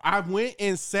 I went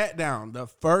and sat down. The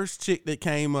first chick that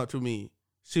came up to me,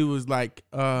 she was like,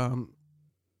 yeah,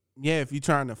 if you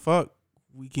trying to fuck,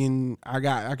 I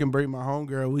can bring my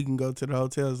homegirl. We can go to the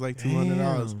hotel. It's like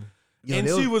 $200. and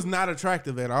she was not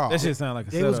attractive at all. That shit sound like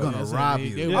a They was setup. gonna rob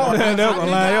you. They was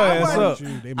gonna line your ass up.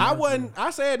 I wasn't.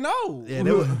 I said no. Yeah,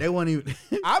 they weren't even.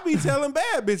 I be telling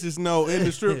bad bitches no in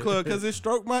the strip club because it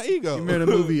stroked my ego. You remember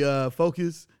the movie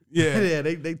Focus? Yeah. Yeah,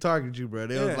 they targeted you, bro.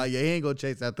 They was like, yeah, he ain't gonna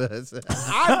chase after us.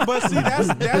 But see, that's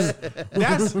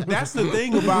the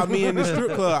thing about me in the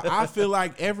strip club. I feel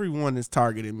like everyone is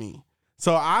targeting me,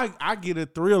 so I get a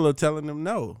thrill of telling them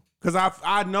no, because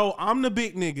I know I'm the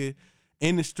big nigga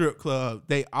in the strip club.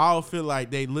 They all feel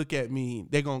like they look at me,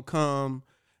 they gonna come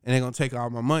and they gonna take all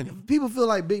my money. People feel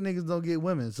like big niggas don't get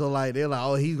women, so like they're like,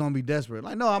 oh, he's gonna be desperate.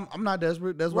 Like, no, I'm not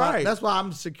desperate. That's why. Right. That's why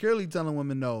I'm securely telling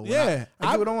women no. Yeah,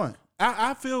 I get what I want.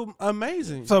 I feel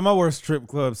amazing. So my worst strip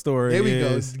club story. There we go.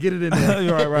 is, Get it in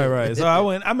there. right. So I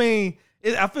went. I mean,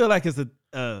 I feel like it's a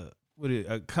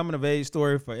coming of age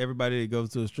story for everybody that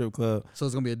goes to a strip club. So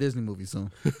it's gonna be a Disney movie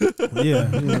soon. Yeah. You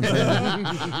know what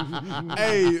I'm saying?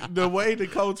 Hey, the way the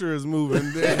culture is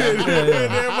moving,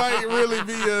 there might really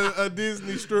be a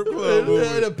Disney strip club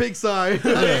movie. The Pixar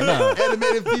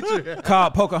animated feature.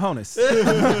 Called Pocahontas.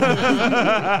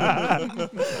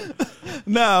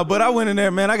 Nah, but I went in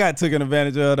there, man. I got taken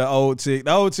advantage of the old chick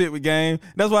with game.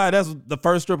 That's the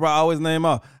first stripper I always name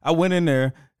off. I went in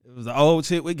there. It was the old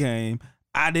chick with game.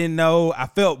 I didn't know. I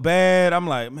felt bad. I'm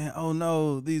like, man, oh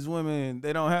no, these women,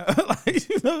 they don't have, like,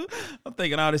 you know, I'm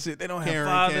thinking all this shit. They don't have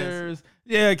fathers.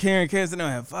 Yeah, Karen Cancer, they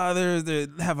don't have fathers. They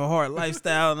have a hard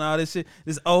lifestyle and all this shit.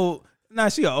 This old,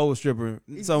 she an old stripper.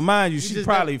 So mind you, she's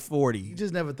probably 40. You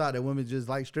just never thought that women just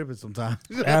like stripping sometimes.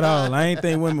 At all. I ain't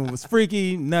think women was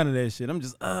freaky. None of that shit. I'm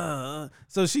just,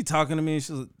 So she talking to me.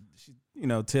 She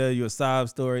tell you a sob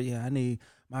story. Yeah, I need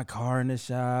my car in the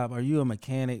shop. Are you a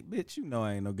mechanic? Bitch, you know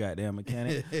I ain't no goddamn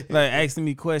mechanic. Like asking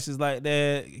me questions like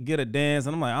that, get a dance.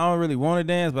 And I'm like, I don't really want to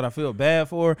dance, but I feel bad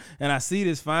for her. And I see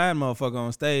this fine motherfucker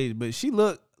on stage, but she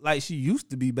looked like she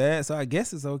used to be bad, so I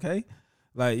guess it's okay.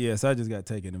 Like, yeah, so I just got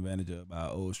taken advantage of by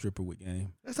an old stripper with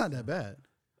game. That's not that bad.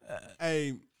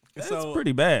 Hey, that's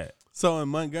pretty bad. So in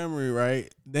Montgomery,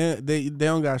 right, they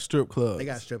don't got strip clubs. They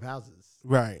got strip houses.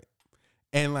 Right.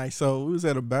 And like, so we was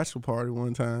at a bachelor party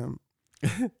one time.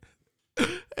 And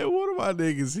one of my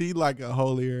niggas, he like a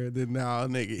holier than thou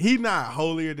nigga. He not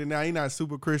holier than thou. He not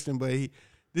super Christian, but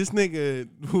this nigga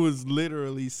was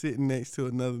literally sitting next to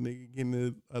another nigga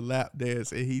getting a lap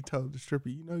dance, and he told the stripper,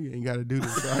 you know you ain't got to do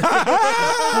this, right?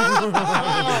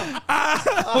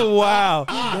 Wow.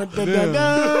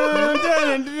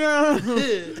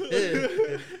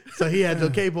 So he had your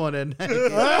cape on that night.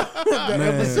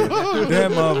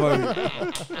 That motherfucker.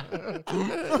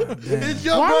 It's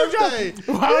your birthday.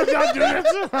 Why would y'all do that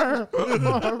to her?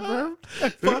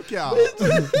 Fuck y'all.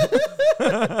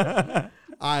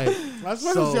 All right. That's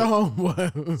your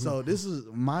homeboy. So this is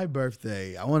my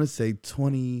birthday. I want to say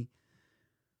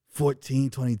 2014,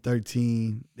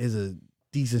 2013. There's a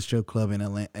decent strip club in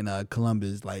Atlanta, in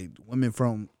Columbus. Like women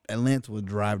from Atlanta would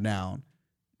drive down.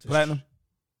 Platinum?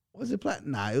 Was it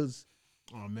Platinum? Nah, it was.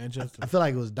 Oh, Manchester. I feel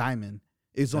like it was Diamond.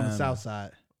 It was on the south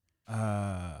side.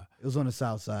 It was on the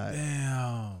south side.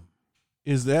 Damn.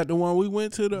 Is that the one we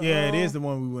went to? Yeah, it is the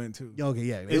one we went to. Okay,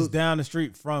 yeah. It's down the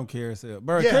street from Carousel.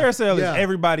 Bro, Carousel is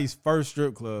everybody's first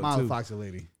strip club, Mile too. Foxy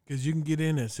Lady. Because you can get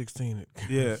in at 16.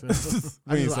 Yeah.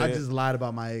 I just lied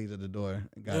about my age at the door.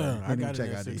 I got it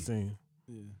at 16.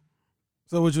 Yeah.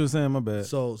 So what you were saying, my bad.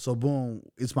 So boom,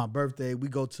 it's my birthday. We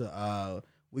go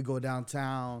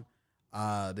downtown.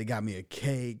 They got me a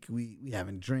cake. We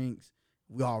having drinks.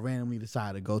 We all randomly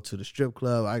decided to go to the strip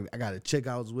club. I got a chick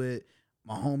I was with,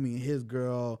 my homie and his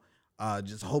girl,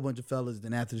 just a whole bunch of fellas.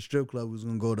 Then after the strip club, we was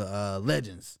gonna go to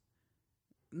Legends.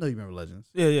 No, you remember Legends?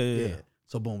 Yeah.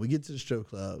 So boom, we get to the strip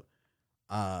club.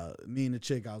 Me and the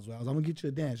chick I was with, I'm gonna get you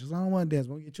a dance. She was like, I don't want to dance,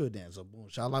 I'm gonna get you a dance. So boom,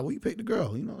 she was like, well, you pick the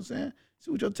girl. You know what I'm saying?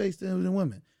 See what your taste is in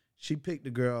women. She picked the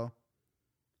girl.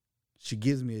 She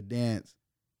gives me a dance.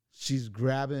 She's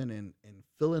grabbing and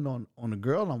feeling on the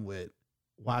girl I'm with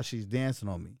while she's dancing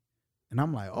on me. And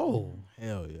I'm like, oh.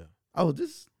 Hell yeah. Oh,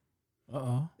 this.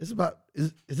 Is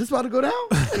this about to go down?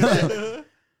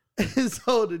 And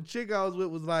so the chick I was with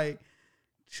was like,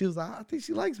 she was like, I think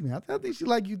she likes me. I think she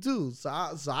like you too. So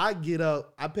I get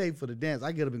up. I pay for the dance.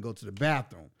 I get up and go to the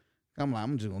bathroom. I'm like,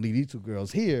 I'm just going to leave these two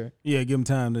girls here. Yeah, give them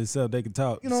time to so they can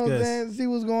talk. You know what I'm saying? See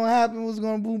what's going to happen. What's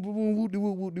going to boom, boom, boom, whoop,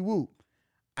 whoop, whoop, whoop.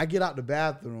 I get out the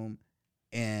bathroom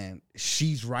and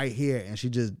she's right here and she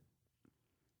just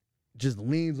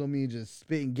leans on me and just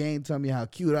spitting game, telling me how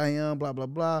cute I am, blah, blah,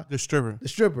 blah. The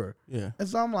stripper. Yeah. And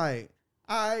so I'm like,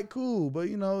 all right, cool. But,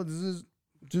 you know, this is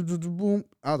boom.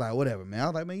 I was like, whatever, man. I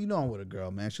was like, man, you know I'm with a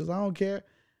girl, man. She was like, I don't care.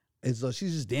 And so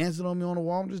she's just dancing on me on the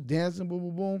wall. I'm just dancing, boom,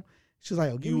 boom, boom. She was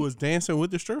like, "Oh, You was dancing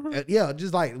with the stripper? yeah,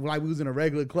 just like we was in a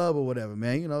regular club or whatever,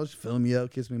 man. You know, she filling me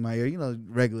up, kiss me in my ear, you know,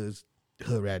 regular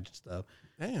hood ratchet stuff.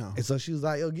 Damn. And so she was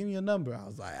like, "Yo, give me your number." I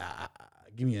was like,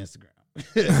 "Give me your Instagram."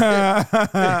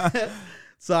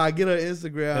 So I get her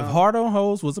Instagram. If Hard on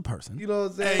Hoes was a person. You know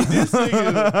what I'm saying? Hey, this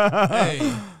nigga.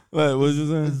 Hey. What was you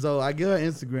saying? So I get her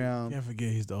Instagram. Can't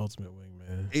forget he's the ultimate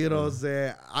wingman. You know what I'm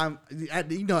saying?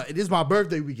 You know, it is my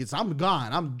birthday weekend, so I'm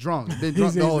gone. I'm drunk. Been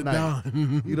drunk the whole night.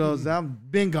 You know what I'm saying?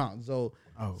 I've been gone. So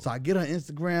I get her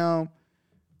Instagram.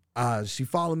 She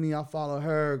followed me. I follow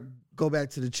her. Go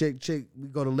back to the chick. We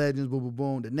go to Legends. Boom, boom,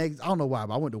 boom. The next, I don't know why,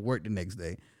 but I went to work the next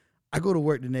day. I go to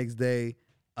work the next day.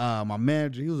 My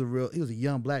manager, he was a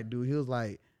young black dude. He was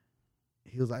like,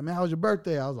 man, how was your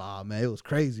birthday? I was like, oh man, it was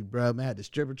crazy, bro. Man, I had the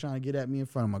stripper trying to get at me in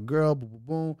front of my girl. Boom, boom,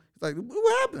 boom. He's like,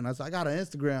 what happened? I said, I got her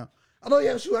Instagram. I know,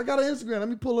 yeah, shoot, I got her Instagram. Let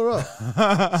me pull her up.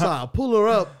 So I pull her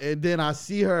up, and then I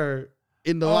see her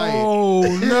in the light. Oh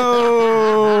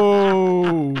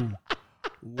no!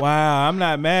 Wow, I'm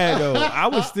not mad though. I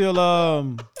was still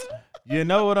you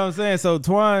know what I'm saying. So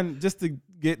Twan, just to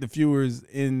get the viewers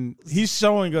in, he's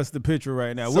showing us the picture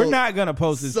right now. We're not gonna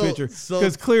post this picture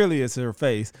because clearly it's her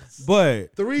face. But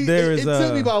it took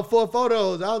me about 4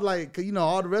 photos. I was like, you know,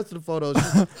 all the rest of the photos,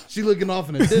 she looking off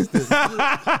in the distance.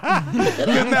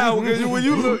 Now, because when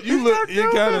you look, you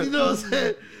kind of, you know what I'm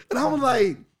saying. And I was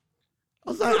like,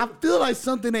 I feel like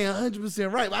something ain't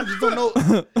 100% right. But I just don't know.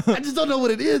 I just don't know what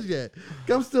it is yet.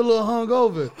 I'm still a little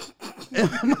hungover.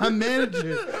 And my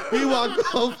manager, he walked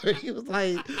over. He was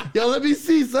like, "Yo, let me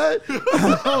see, son."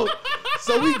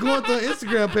 So we going through the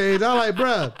Instagram page. I was like,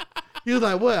 "Bruh." He was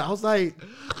like, "What?" I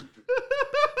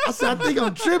said, "I think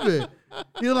I'm tripping."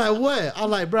 He was like, "What?" I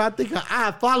was like, "Bro, I think her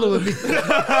eye following me."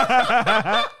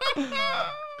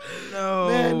 no,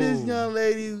 man, this young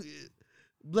lady.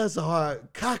 Bless her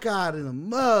heart, cockeyed in a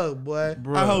mug, boy.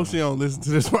 Bro. I hope she don't listen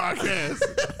to this podcast.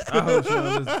 I hope she don't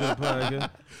listen to the podcast.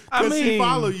 I mean, she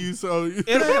follow you, so it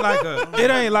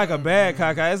ain't like a bad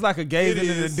cockeye. It's like a gazing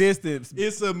in the distance.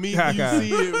 It's immediate. You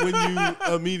see it when you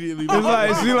immediately. It's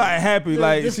like she like happy,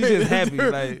 like she just happy.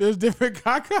 Like there's different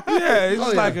cockeyes. Yeah,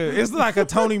 it's like a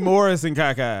Toni Morrison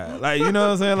cockeye. Like you know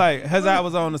what I'm saying? Like his eye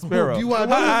was on the sparrow.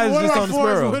 Her eyes just on the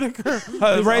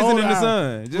sparrow. Raisin in the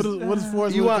Sun. What is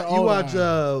Forrest? You watch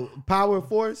Power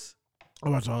Force? I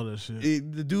watch all that shit.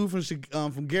 The dude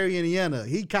from Gary, Indiana,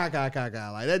 he cockeye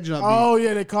like that jump. Oh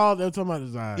yeah, they talking about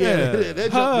his eye. Yeah,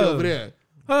 that jump over there.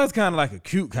 It's kind of like a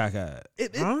cute cockeye.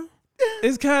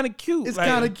 It's kind of cute. It's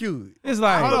kind of cute. It's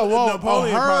like Napoleon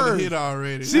probably hit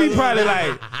already. She probably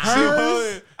like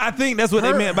hers. I think that's what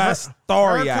they meant by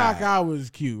starry eyed. Her cockeye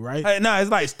was cute, right? No, it's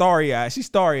like starry eyed. She's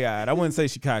starry eyed. I wouldn't say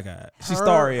she cockeyed. She's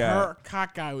starry eyed. Her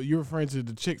cockeye. You're referring to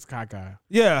the chick's cockeye.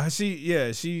 Yeah,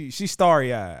 she's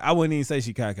starry eyed. I wouldn't even say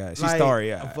she cockeyed. She's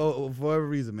starry eyed. For every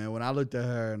reason, man. When I looked at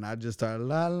her and I just started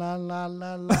la la la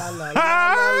la la la la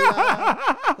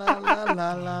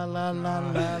la la la la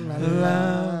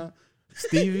la.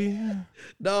 Stevie?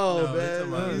 No,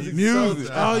 man.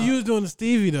 Music. Oh, you was doing the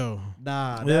Stevie though.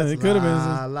 Nah, yeah, it could have been.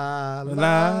 La la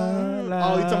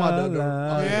la. Oh, you talking about the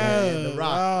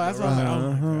rock? Oh, that's what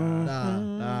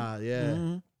I'm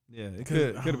yeah. Yeah, it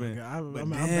could have been.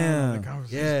 I'm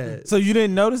yeah. So you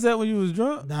didn't notice that when you was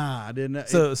drunk? Nah, I didn't.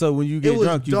 So when you get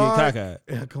drunk, you get cockeyed.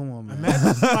 Yeah, come on,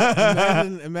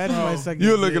 man. Imagine my second.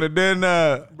 You're looking at then,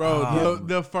 bro.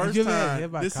 The first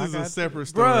time. This is a separate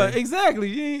story, bro. Exactly.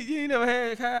 You ain't never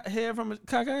had hair from a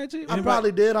cockeyed chick? I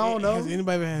probably did. I don't know. Has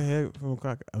anybody ever had hair from a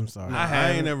cockeyed? I'm sorry.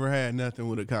 I ain't never had nothing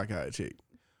with a cockeyed chick.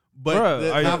 But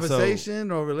bruh,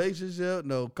 conversation or relationship,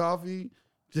 no coffee,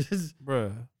 just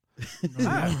bruh.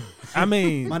 I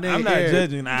mean, I'm not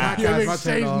judging. No,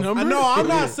 I'm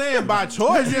not saying by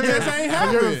choice. It just ain't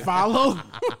happened. You ever follow?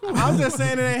 I'm just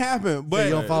saying it ain't happened. But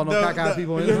you don't follow no cockeyed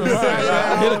people in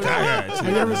Have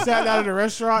you ever sat down at a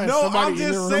restaurant? No, I'm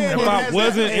just saying. If I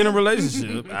wasn't in a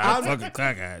relationship, I'd fuck a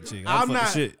cockeyed chick. I'm fucking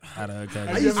shit out of a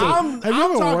cockeyed. I'm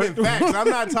talking facts. I'm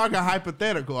not talking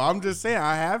hypothetical. I'm just saying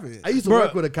I haven't. I used to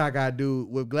work with a cockeyed dude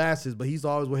with glasses, but he's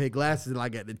always wear his glasses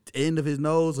like at the end of his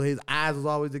nose, so his eyes was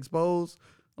always exposed.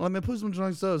 Oh man, put some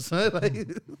joints up, son.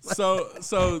 So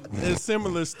a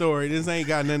similar story. This ain't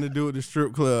got nothing to do with the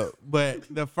strip club. But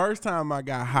the first time I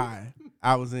got high,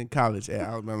 I was in college at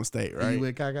Alabama State, right? You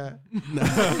with cockeyed? No.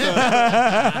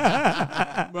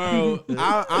 Bro,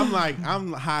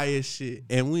 I'm high as shit,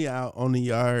 and we out on the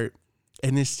yard,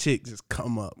 and this chick just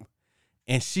come up,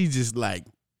 and she's just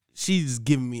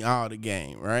giving me all the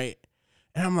game, right?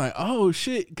 And I'm like, oh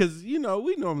shit, because we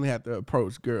normally have to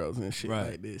approach girls and shit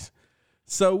like this.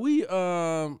 So we,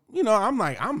 I'm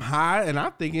like, I'm high and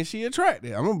I'm thinking she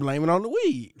attractive. I'm gonna blame it on the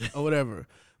weed or whatever.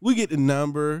 We get the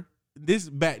number. this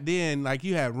back then, like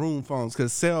you had room phones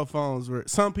because cell phones were.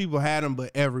 Some people had them,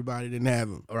 but everybody didn't have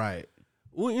them. Right.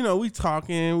 Well, you know, we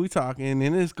talking,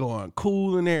 and it's going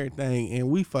cool and everything, and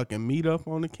we fucking meet up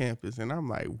on the campus, and I'm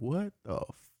like, what the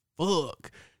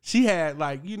fuck? She had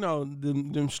like, you know,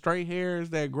 them straight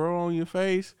hairs that grow on your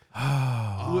face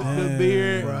with the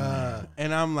beard, bruh.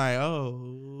 and I'm like,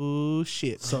 oh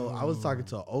shit. So I was talking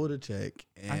to an older chick,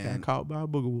 and I got caught by a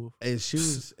booger wolf. and she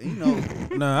was, you know,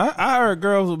 Nah, I heard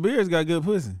girls with beards got good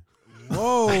pussy.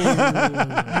 Whoa, you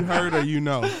heard or you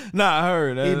know? Nah, I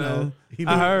heard. He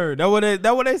know. I heard. That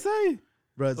what they say.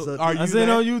 bro. So Are you I seen that?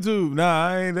 on YouTube. Nah,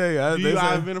 I ain't there. Do you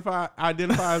identify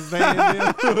as they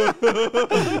and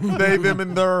them? They, them,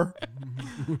 and their.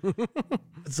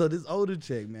 so this older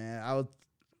chick, man, I was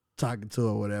talking to her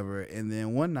or whatever, and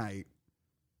then one night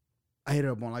I hit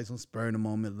her up on like some spur in the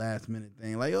moment, last minute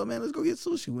thing, like, yo man, let's go get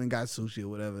sushi. We ain't got sushi or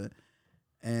whatever,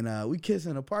 and we kissed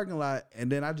in the parking lot,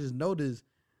 and then I just noticed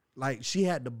like she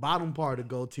had the bottom part of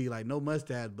goatee, like no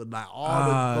mustache, but like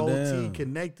all the goatee damn.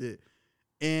 connected,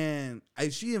 and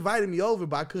she invited me over,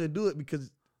 but I couldn't do it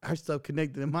because her stuff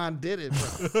connected and mine didn't.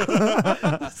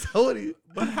 So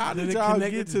But how did it y'all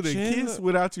connect get to to the the chin? kiss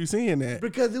without you seeing that?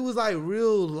 because it was like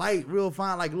real light, real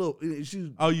fine, like look,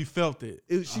 she. Oh, you felt it.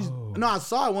 No, I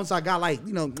saw it once I got like,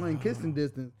 you know, in kissing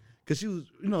distance, because she was,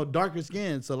 you know, darker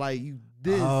skin, so like you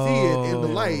didn't see it in the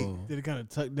light. Did it kind of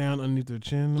tuck down underneath her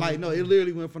chin? Like no, it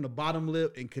literally went from the bottom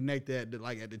lip and connected at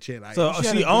the chin. Like, So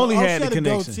she, she only had the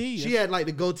connection. she had like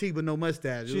the goatee but no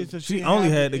mustache. It was- She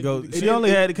only had to go. She only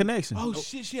had the connection. Oh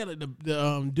shit! She had like,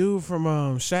 the dude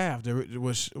from Shaft.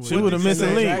 She would have missed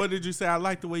a link. What did you say? I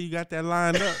like the way you got that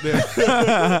lined up there.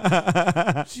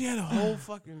 She had a whole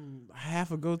fucking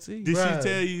half a goatee. Did Bruh. she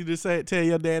tell you to say? Tell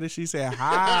your daddy she said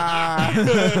hi.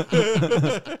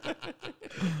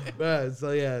 Bruh,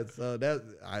 so yeah, so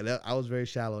I was very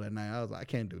shallow that night. I was like, I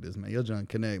can't do this, man. Your junk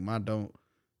connect, mine don't.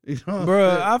 You know what I'm Bruh,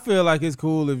 saying? I feel like it's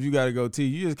cool if you got a goatee.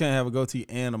 You just can't have a goatee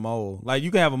and a mole. Like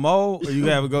you can have a mole or you can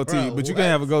have a goatee, Bruh, but you what?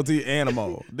 can't have a goatee and a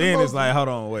mole. Then it's like, hold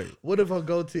on, wait. What if her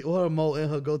goatee, or her mole in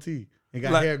her goatee, and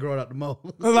got Like- hair growing out the mole?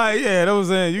 Like, yeah, that was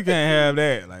saying you can't have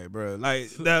that. Like, bro, like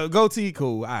the goatee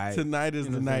cool. All right. Tonight is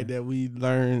You know the what I'm night that we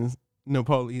learn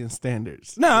Napoleon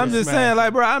standards. No, I'm just Smash saying, it.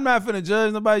 like, bro, I'm not finna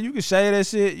judge nobody. You can shave that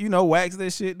shit, you know, wax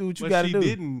that shit, do what you But gotta she do.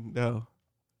 didn't though.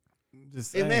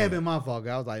 Just It may saying. have been my fault.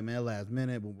 'Cause I was like, man, last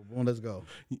minute, boom, boom, boom, let's go.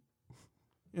 You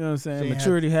know what I'm saying? She ain't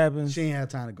Maturity happens. She ain't had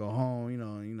time to go home, you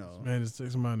know. Man, just took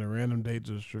somebody on a random date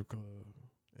to a strip club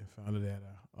and found it had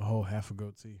a whole half a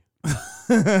goatee.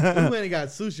 We went and got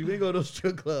sushi. We didn't go to a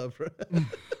strip club, bro.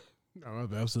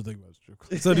 I'm still thinking about strip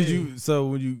club. So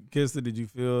when you kissed her, did you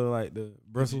feel like the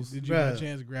bristles? Did you have Bruh. a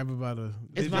chance to grab her by the?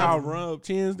 It's Did my- y'all rub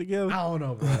chins together? I don't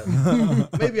know, bro.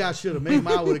 Maybe I should have. Maybe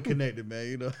mine would have connected, man.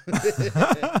 You know.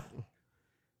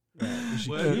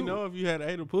 Well, you know, if you had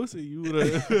ate a pussy, you would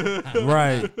have.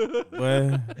 Right.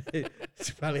 Well,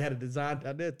 She probably had a design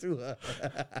down there too.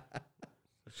 Huh?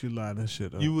 She lined that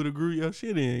shit up. You would have grew your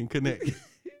shit in connect.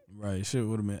 right. Shit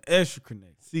would have been extra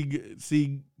connect.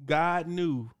 See, God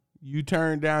knew you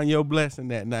turned down your blessing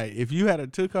that night. If you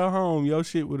had took her home, your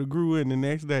shit would have grew in the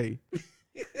next day.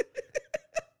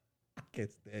 I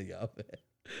can't stand y'all, man.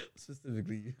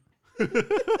 Specifically you.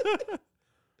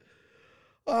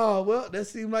 Oh well, that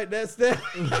seemed like that's that.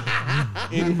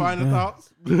 Any final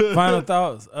thoughts? Final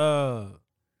thoughts. I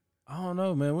don't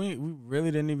know, man. We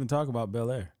really didn't even talk about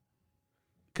Bel Air.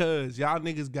 Cause y'all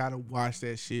niggas gotta watch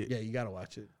that shit. Yeah, you gotta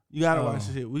watch it. You gotta watch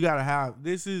the shit. We gotta have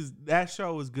that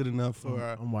show is good enough for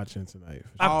I'm watching tonight.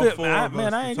 For sure. all four of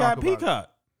us I to ain't talk got about it.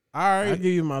 Peacock. All I right.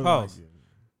 give you my Pause. like.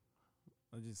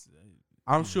 I just,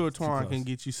 I'm sure too Twan close. can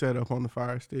get you set up on the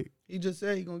Fire Stick. He just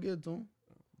said he gonna give it to him.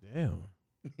 Damn.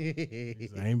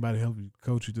 Ain't anybody help you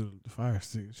coach you through the fire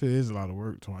stick. Shit is a lot of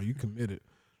work, Twan. You committed.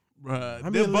 Bruh, How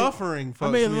the many li- buffering. How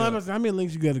many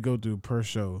links you got to go through per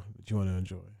show that you want to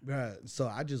enjoy? Bruh, so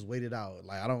I just waited out.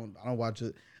 Like I don't watch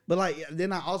it. But like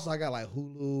then I got like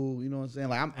Hulu, you know what I'm saying?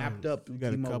 Like I'm apped up through You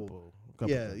got a T-Mobile.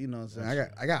 couple. Yeah, you know what I'm saying?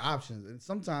 I got options. And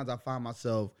sometimes I find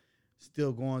myself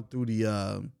still going through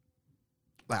the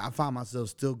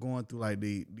like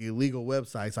the illegal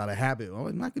websites out of habit. Oh,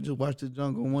 I could just watch this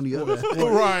junk on one of the other.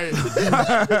 Right.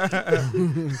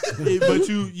 But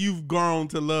you've grown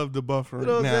to love the buffering You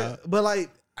know what I'm now. saying? But like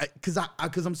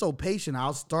cause I'm so patient,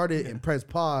 I'll start it and press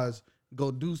pause,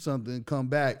 go do something, come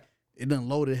back. It done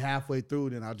loaded halfway through,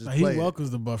 then I'll just Like, he play it.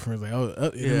 welcomes the buffer. It's like,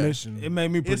 intermission. it made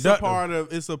me It's productive.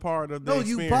 a part of the No, experience.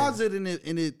 you pause it and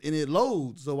it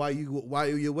loads. So while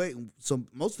you're waiting, so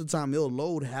most of the time it'll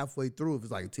load halfway through if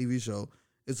it's like a TV show.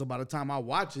 And so by the time I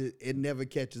watch it, it never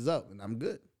catches up, and I'm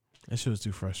good. That shit was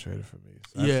too frustrating for me.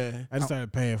 So Yeah. I just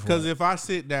started paying for it. Because if I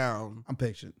sit down, I'm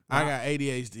patient. I got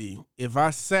ADHD. If I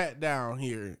sat down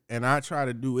here and I try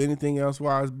to do anything else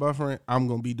while it's buffering, I'm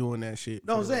gonna be doing that shit.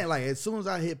 No, I'm saying like as soon as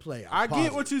I hit play, I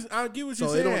get what you're so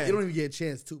saying. it don't even get a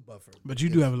chance to buffer. But you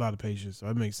do have a lot of patience, so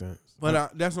it makes sense.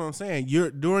 But that's what I'm saying. You're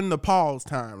during the pause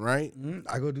time, right?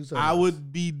 I go do something. I else.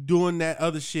 would be doing that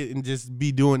other shit and just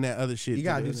be doing that other shit. You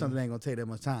gotta do something that ain't gonna take that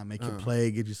much time. Make you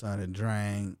play, get you something to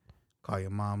drink, call your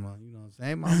mama. You know what I'm saying?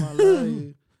 Hey, mama, I love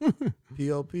you.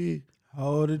 P.O.P.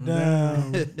 Hold it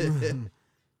down.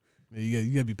 Yeah,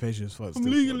 you gotta be patient as fuck. I'm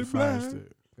legally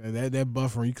blind. That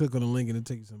buffering, you click on the link and it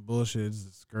takes you some bullshit. It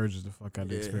just scourges the fuck out of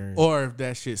the experience. Or if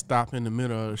that shit stop in the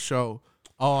middle of the show,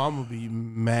 I'm gonna be So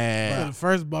mad. the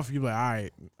first buffer, you be like,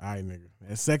 all right, nigga.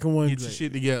 That second one, Get you your like,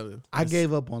 shit together. I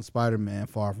gave up on Spider-Man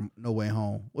Far From No Way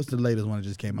Home. What's the latest one that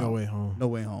just came out? No Way Home. No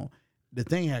Way Home. The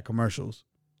thing had commercials.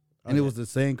 And it was the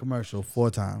same commercial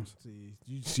 4 times. See,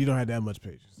 you don't have that much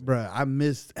patience. Bruh, I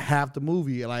missed half the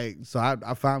movie. So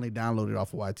I finally downloaded it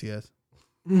off of YTS.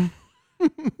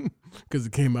 Because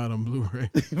it came out on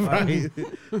Blu-ray. Right?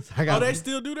 So They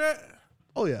still do that?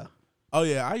 Oh, yeah. Oh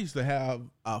yeah, I used to have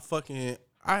I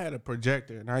had a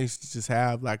projector and I used to just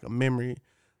have like a memory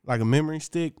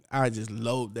stick. I just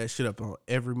load that shit up on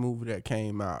every movie that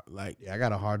came out. Like, Yeah, I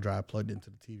got a hard drive plugged into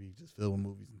the TV, just filled with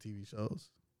movies and TV shows.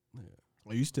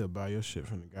 Well, you still buy your shit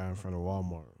from the guy in front of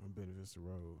Walmart on Bella Vista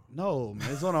Road. No,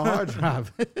 man, it's on a hard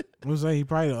drive. I was saying he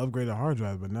probably upgraded the hard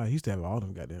drive, but now he used to have all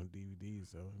them goddamn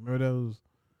DVDs. So remember those?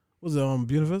 Was it on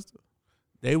Bella Vista?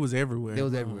 they was everywhere. It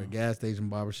was everywhere. Gas station,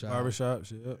 barbershop.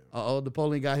 Shit. Yep.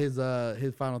 Napoleon got his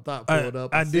final thought pulled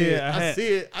up. I did. I see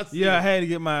it. Yeah, I had to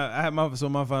get my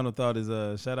final thought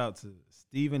is shout out to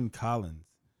Stephen Collins.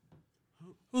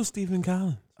 Who's Stephen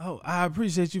Collins? Oh, I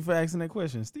appreciate you for asking that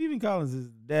question. Stephen Collins is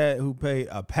the dad who played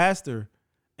a pastor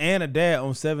and a dad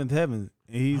on Seventh Heaven.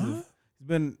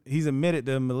 And he's admitted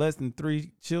to molesting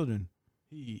 3 children.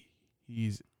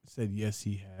 He's said yes,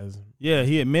 he has. Yeah,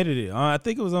 he admitted it. I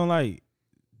think it was on like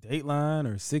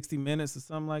Dateline or 60 Minutes or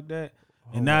something like that.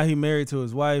 And now he married to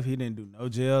his wife. He didn't do no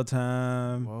jail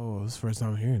time. Whoa, this is the first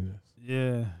time I'm hearing this.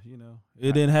 Yeah,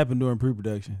 it didn't happen during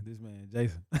pre-production. This man,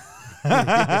 Jason.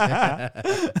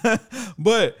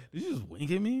 But did you just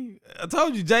wink at me? I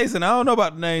told you, Jason. I don't know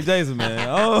about the name Jason, man.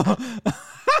 Oh,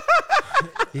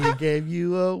 He gave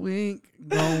you a wink,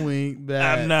 don't wink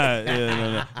back. I'm not.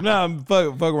 Yeah, no. I'm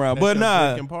fuck around. But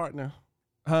nah, drinking partner.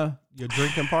 huh? Your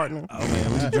drinking partner. Oh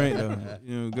man, what you drink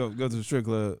though? Go to the strip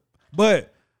club.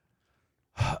 But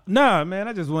nah, man,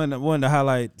 I just wanted to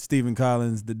highlight Stephen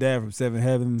Collins, the dad from Seventh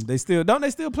Heaven. They still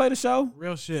play the show?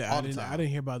 Real shit. I didn't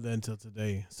hear about that until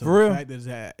today. So For real? the fact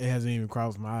that it hasn't even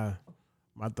crossed my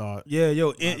thought. Yeah,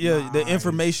 the eyes.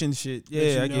 information shit.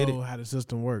 Yeah, I get it. How the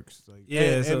system works. Like,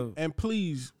 Yeah, so and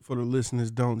please, for the listeners,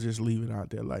 don't just leave it out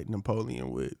there like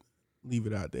Napoleon would. Leave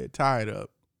it out there. Tie it up.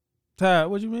 Ty,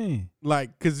 what you mean?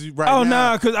 Like, cause right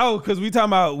now, cause we talking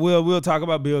about we'll talk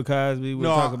about Bill Cosby,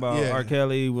 we'll talk about yeah. R.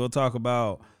 Kelly, we'll talk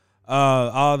about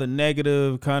all the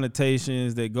negative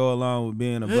connotations that go along with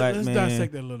being a black let's man.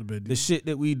 dissect that a little bit. The shit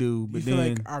that we do, but you feel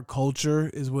then like our culture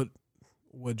is what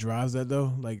drives that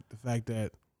though? Like the fact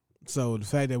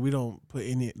that we don't put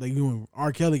any, like when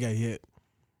R. Kelly got hit,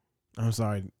 I'm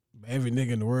sorry, every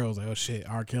nigga in the world was like, oh shit,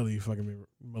 R. Kelly fucking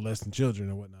molesting children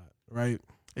and whatnot, right?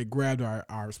 It grabbed our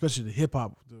especially the hip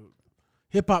hop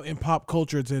and pop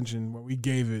culture attention where we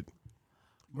gave it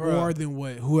more than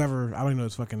what whoever, I don't know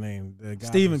his fucking name. The guy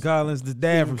Stephen Collins, the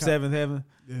dad from Seventh Heaven,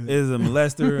 is a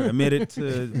molester, admitted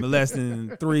to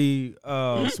molesting 3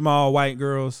 small white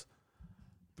girls.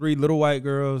 3 little white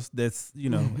girls. That's,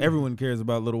 everyone cares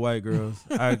about little white girls.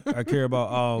 I care about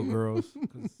all girls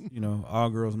because, all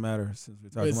girls matter since we're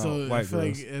talking about white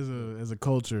girls. Like as a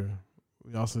culture,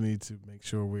 we also need to make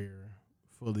sure we're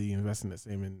fully investing that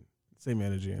same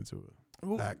energy into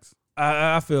it. Facts.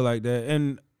 I feel like that.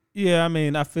 And yeah, I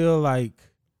mean, I feel like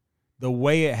the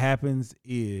way it happens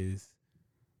is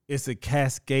it's a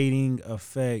cascading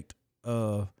effect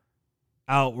of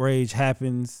outrage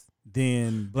happens.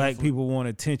 Then black people want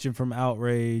attention from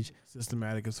outrage.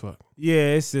 Systematic as fuck.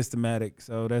 Yeah, it's systematic.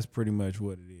 So that's pretty much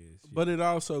what it is. But it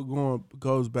also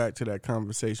goes back to that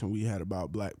conversation we had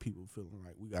about black people feeling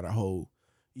like we gotta hold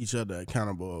each other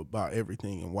accountable about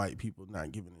everything, and white people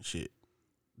not giving a shit.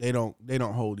 They don't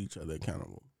hold each other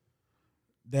accountable.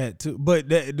 That too, but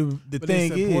the thing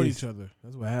they support is, each other.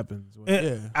 That's what happens.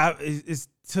 It's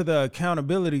to the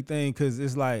accountability thing, because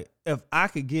it's like if I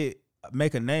could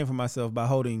make a name for myself by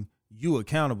holding you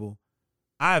accountable,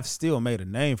 I've still made a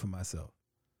name for myself.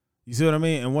 You see what I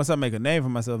mean? And once I make a name for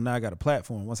myself, now I got a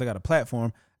platform. Once I got a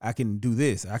platform, I can do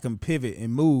this. I can pivot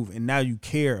and move, and now you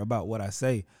care about what I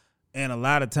say. And a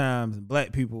lot of times,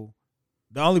 black people,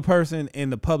 the only person in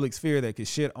the public sphere that can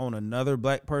shit on another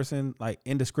black person like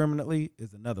indiscriminately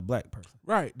is another black person.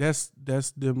 Right. That's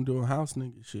them doing house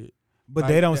nigga shit. But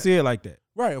like they don't that. See it like that.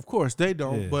 Right. Of course they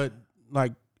don't. Yeah. But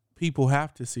like people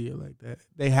have to see it like that.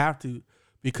 They have to,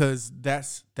 because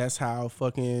that's how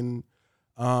fucking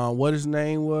what his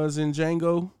name was in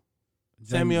Django.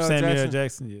 Samuel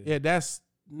Jackson. Yeah. Yeah, that's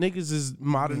niggas is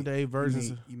modern day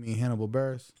versions. You mean Hannibal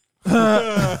Buress?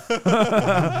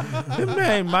 His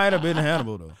name might have been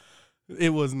Hannibal though. It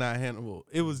was not Hannibal.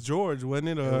 It was George,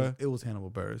 wasn't it? It was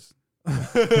Hannibal Buress.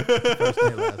 First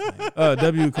name, last name.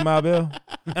 W. Kamau Bell.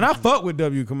 And I fuck with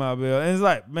W. Kamau Bell. And it's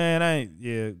like,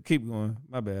 man, keep going.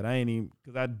 My bad. I ain't even,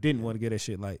 because I didn't want to get that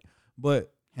shit like.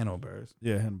 But Hannibal Buress.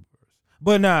 Yeah, Hannibal Buress.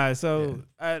 But nah, so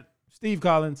Steve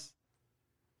Collins,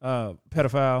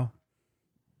 pedophile,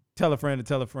 tell a friend to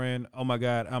tell a friend. Oh my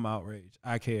God, I'm outraged.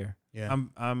 I care. Yeah.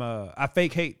 I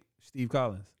fake hate Steve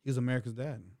Collins. He was America's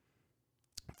dad.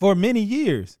 For many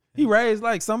years. He raised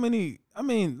like so many,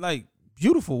 like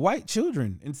beautiful white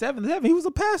children in 7th Heaven. He was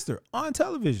a pastor on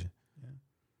television.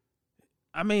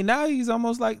 Yeah. Now he's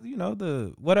almost like, the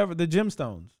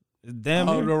gemstones. Damn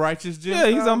near. The righteous gemstone? Yeah,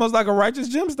 he's almost like a righteous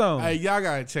gemstone. Hey, y'all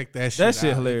gotta check that shit That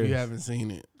shit out hilarious. if you haven't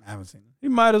seen it. I haven't seen it. He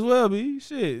might as well be.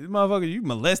 Shit, this motherfucker, you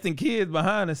molesting kids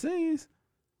behind the scenes.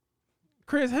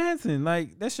 Chris Hansen,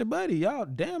 like, that's your buddy. Y'all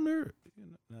damn near.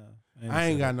 I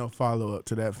ain't got no follow up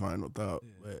to that final thought,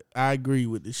 but I agree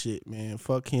with the shit, man.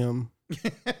 Fuck him.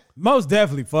 Most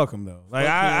definitely fuck him though. Like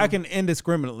I can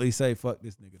indiscriminately say fuck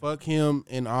this nigga. Fuck him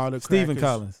and all the Stephen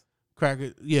Collins.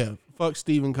 Crackers. Yeah, fuck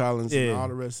Stephen Collins and all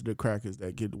the rest of the crackers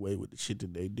that get away with the shit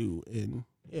that they do. And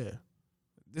yeah,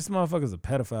 this motherfucker's a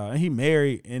pedophile, and he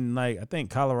married in like I think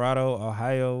Colorado,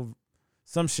 Ohio,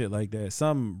 some shit like that,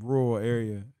 some rural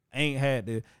area. Ain't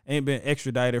been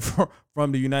extradited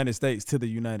from the United States to the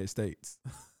United States.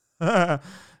 If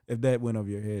that went over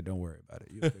your head, don't worry about it.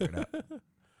 You'll figure it out.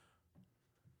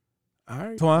 All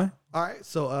right, Twine. All right,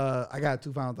 so I got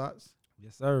 2 final thoughts.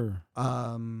 Yes, sir.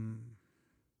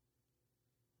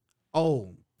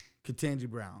 Ketanji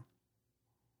Brown.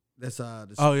 That's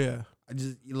oh yeah.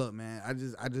 Look, man. I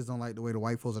just don't like the way the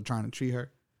white folks are trying to treat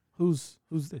her. Who's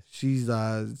this? She's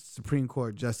Supreme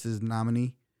Court Justice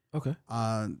nominee. Okay.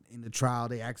 In the trial,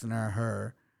 they asking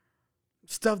her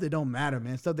stuff that don't matter,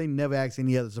 man. Stuff they never asked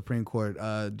any other Supreme Court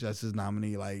justice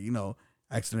nominee. Like,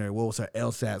 asking her what was her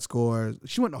LSAT score.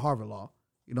 She went to Harvard Law.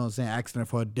 You know what I'm saying? Asking her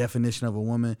for a definition of a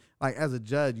woman. Like, as a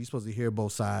judge, you're supposed to hear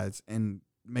both sides and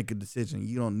make a decision.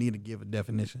 You don't need to give a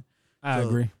definition. I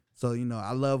agree. So,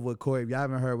 I love what Cory, if y'all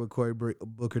haven't heard what Cory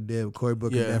Booker did, Cory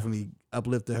Booker definitely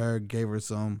uplifted her, gave her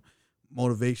some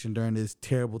motivation during this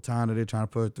terrible time that they're trying to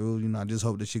put her through. I just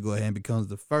hope that she go ahead and becomes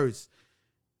the first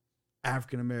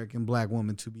African-American black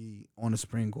woman to be on the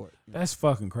Supreme Court. That's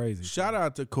fucking crazy. Shout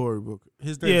out to Cory Booker.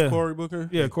 His name's Cory Booker?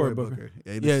 Yeah, Cory Booker.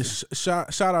 Yeah, shout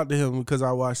out to him because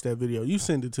I watched that video. You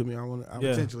sent it to me.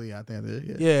 Potentially, I think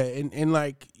that, yeah, and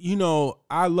like,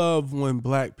 I love when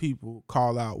black people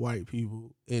call out white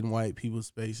people in white people's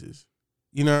spaces.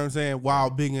 You know what I'm saying?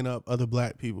 While bigging up other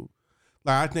black people.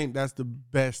 Like, I think that's the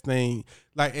best thing.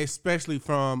 Like, especially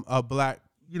from a black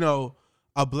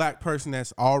person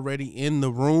that's already in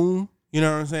the room. You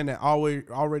know what I'm saying? That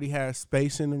already has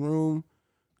space in the room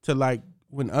to, like,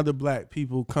 when other black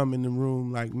people come in the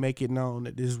room, like, make it known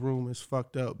that this room is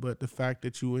fucked up. But the fact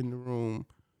that you in the room,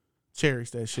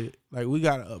 cherish that shit. Like, we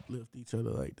got to uplift each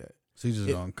other like that. So you just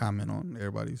going to comment on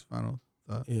everybody's final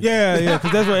thought? Yeah,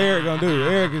 because that's what Eric going to do.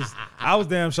 Eric is, I was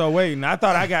damn sure waiting. I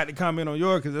thought I got to comment on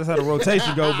yours because that's how the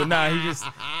rotation go. But nah, he just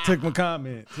took my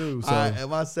comment too. So. All right, and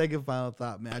my second final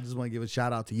thought, man, I just want to give a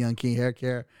shout out to Young King Hair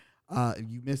Care. If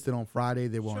you missed it on Friday,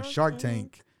 they were on Shark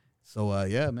Tank. So,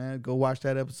 yeah, man, go watch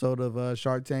that episode of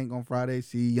Shark Tank on Friday.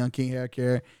 See Young King Hair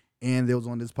Care. And they was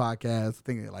on this podcast, I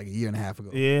think, like a year and a half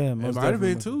ago. Yeah, it might have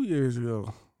been 2 years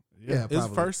ago. Yeah, it's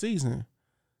first season.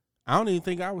 I don't even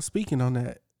think I was speaking on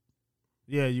that.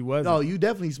 Yeah, you wasn't. No, you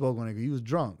definitely spoke on it because you was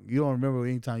drunk. You don't remember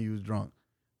any time you was drunk.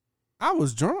 I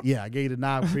was drunk. Yeah, I gave you the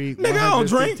Knob Creek. Nigga, I don't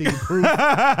drink. We was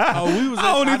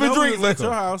I don't even drink liquor. At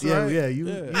your house, right? Yeah.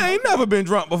 I ain't never been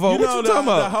drunk before. What you talking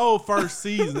about? The whole first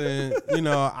season,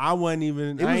 I wasn't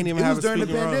even. I ain't even have a during the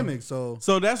speaking pandemic, so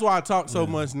that's why I talk so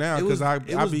much now because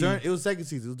it was second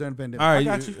season. It was during the pandemic. All right, I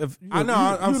got you. I know.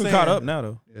 I'm saying caught up now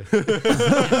though.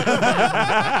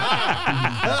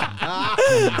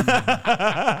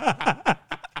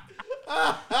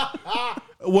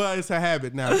 Well, it's a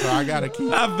habit now, so I gotta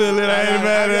keep. I feel it. I ain't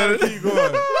mad at it. Keep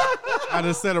going. I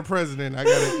gotta set a president. I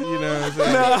gotta, you know what I'm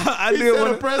saying? No, I did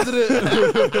want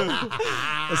president.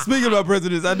 Speaking about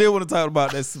presidents, I did want to talk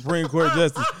about that Supreme Court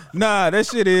justice. Nah, that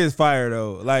shit is fire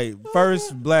though. Like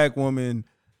first black woman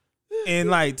in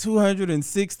like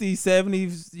 260,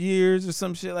 70 years or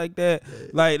some shit like that.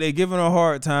 Like they giving her a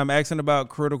hard time, asking about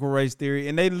critical race theory,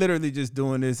 and they literally just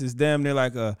doing this. It's damn near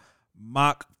like a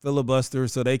mock filibuster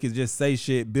so they can just say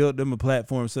shit, build them a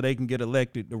platform so they can get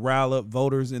elected to rile up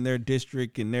voters in their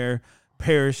district and their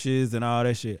parishes and all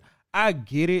that shit. I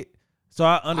get it. So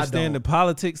I understand the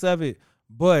politics of it.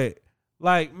 But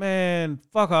like, man,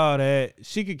 fuck all that.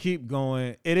 She could keep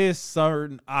going. It is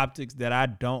certain optics that I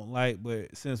don't like,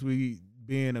 but since we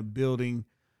be in a building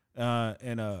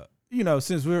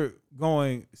since we're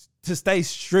going to stay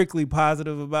strictly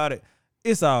positive about it,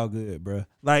 it's all good, bro.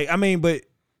 Like, I mean, but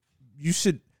you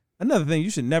should never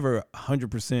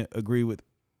 100% agree with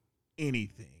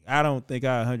anything. I don't think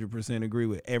I 100% agree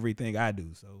with everything I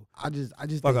do. So I just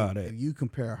fuck think all that. if you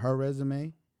compare her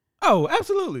resume Oh,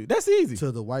 absolutely. That's easy.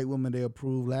 to the white woman they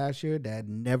approved last year that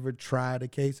never tried a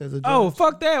case as a judge. Oh,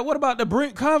 fuck that. What about the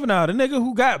Brent Kavanaugh, the nigga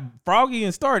who got Froggy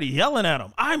and Starty yelling at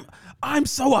him? I'm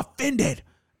so offended.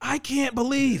 I can't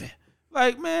believe it.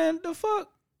 Like, man, the fuck?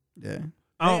 Yeah.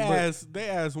 They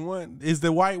asked one, is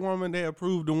the white woman they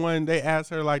approved the one, they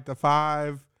asked her like the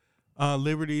 5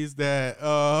 liberties that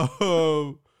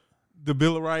the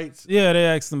Bill of Rights. Yeah, they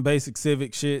asked some basic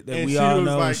civic shit that we all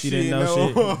know, and she didn't know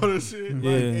shit. All the shit.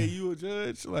 Yeah. Like, hey, you a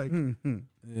judge? Like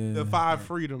the 5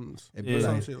 freedoms. It be,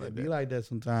 Some like, shit like it be that. like that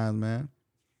sometimes, man.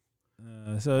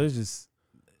 So it's just,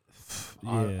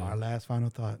 Our last final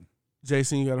thought.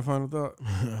 Jason, you got a final thought?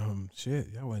 Shit,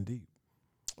 y'all went deep.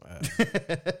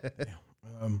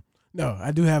 No,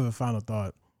 I do have a final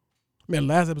thought. Man,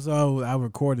 last episode I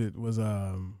recorded was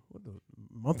the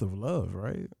month of love,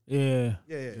 right? Yeah.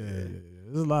 Yeah.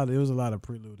 There was a lot of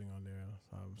preluding on there.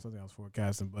 Something I was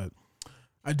forecasting, but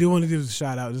I do want to give a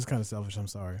shout out. Just kind of selfish. I'm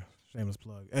sorry. Shameless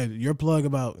plug. Hey, your plug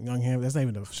about Young Ham, that's not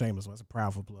even a shameless one. It's a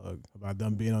proudful plug about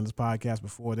them being on this podcast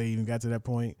before they even got to that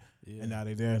point. Yeah. And now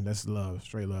they're there. That's love,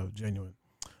 straight love, genuine.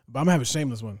 But I'm gonna have a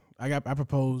shameless one. I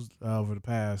proposed over the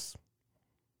past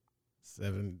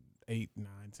 7, 8, 9,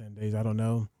 10 days. I don't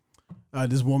know.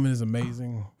 This woman is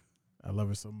amazing. I love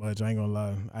her so much. I ain't gonna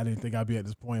lie. I didn't think I'd be at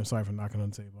this point. I'm sorry for knocking on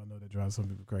the table. I know that drives some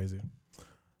people crazy.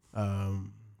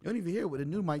 You don't even hear it with the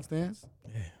new mic stands.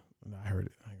 Yeah, no, I heard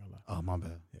it. I ain't gonna lie. Oh, my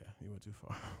bad. Yeah, you went too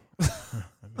far.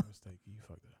 I made a mistake. You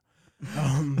fucked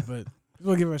up. But just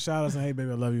want to give her a shout out saying, hey, baby,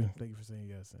 I love you. Thank you for saying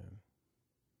yes and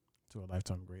to a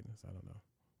lifetime of greatness. I don't know.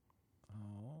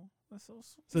 Oh, that's so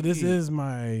sweet. So this is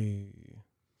my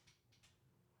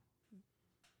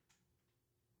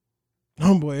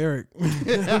homeboy Eric.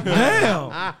 Damn.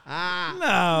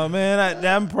 No, man,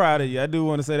 I'm proud of you. I do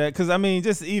want to say that because I mean,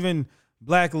 just even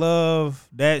Black Love,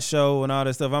 that show, and all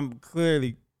that stuff. I'm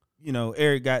clearly,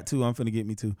 Eric got 2. I'm finna get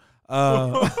me 2.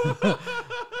 I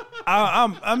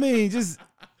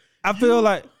feel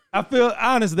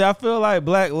like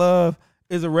Black Love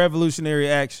is a revolutionary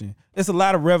action. It's a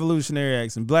lot of revolutionary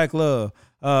action. Black Love,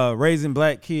 raising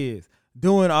black kids,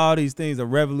 doing all these things are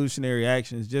revolutionary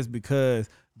actions just because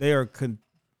they are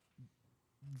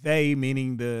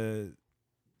meaning the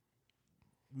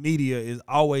media is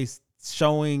always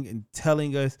showing and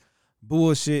telling us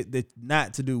bullshit that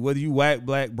not to do, whether you white,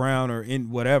 black, brown, or in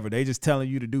whatever. They just telling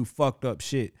you to do fucked up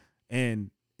shit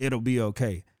and it'll be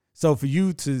okay. So for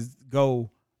you to go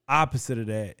opposite of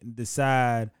that and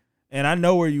decide, and I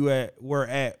know where were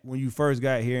at when you first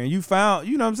got here and you found,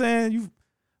 you know what I'm saying? You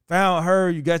found her,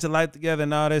 you got your life together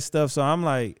and all that stuff. So I'm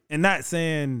like, and not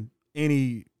saying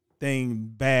anything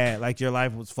bad, like your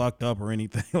life was fucked up or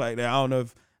anything like that. I don't know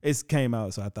if it came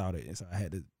out, so I thought it, so I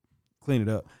had to clean it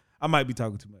up. I might be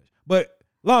talking too much. But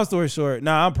long story short,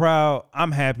 I'm proud.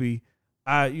 I'm happy.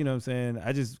 You know what I'm saying?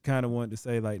 I just kind of wanted to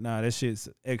say, like, that shit's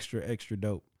extra, extra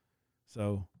dope.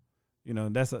 So,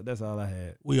 that's all I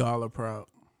had. We all are proud.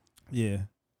 Yeah.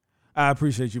 I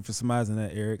appreciate you for surmising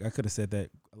that, Eric. I could have said that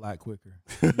a lot quicker.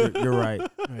 You're right.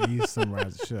 You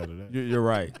summarized the shit out of that. You're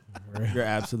right. You're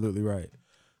absolutely right.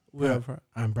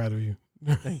 I'm proud of you.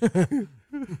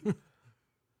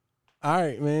 All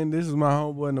right, man. This is my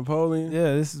homeboy Napoleon.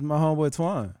 Yeah, this is my homeboy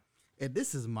Twan. And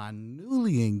this is my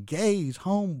newly engaged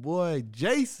homeboy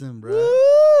Jason, bro.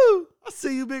 Woo! I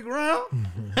see you, big round.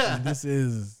 And this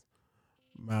is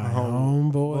my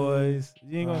homeboys.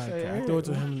 You ain't gonna say I threw it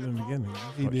to him in the beginning.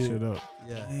 He did shit up.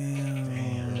 Yeah.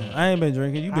 Damn. I ain't been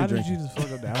drinking. You been How did drinking. you just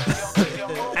fuck up the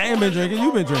alcohol? I ain't been drinking.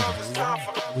 You been drinking.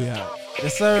 We out.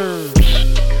 Yes, sir.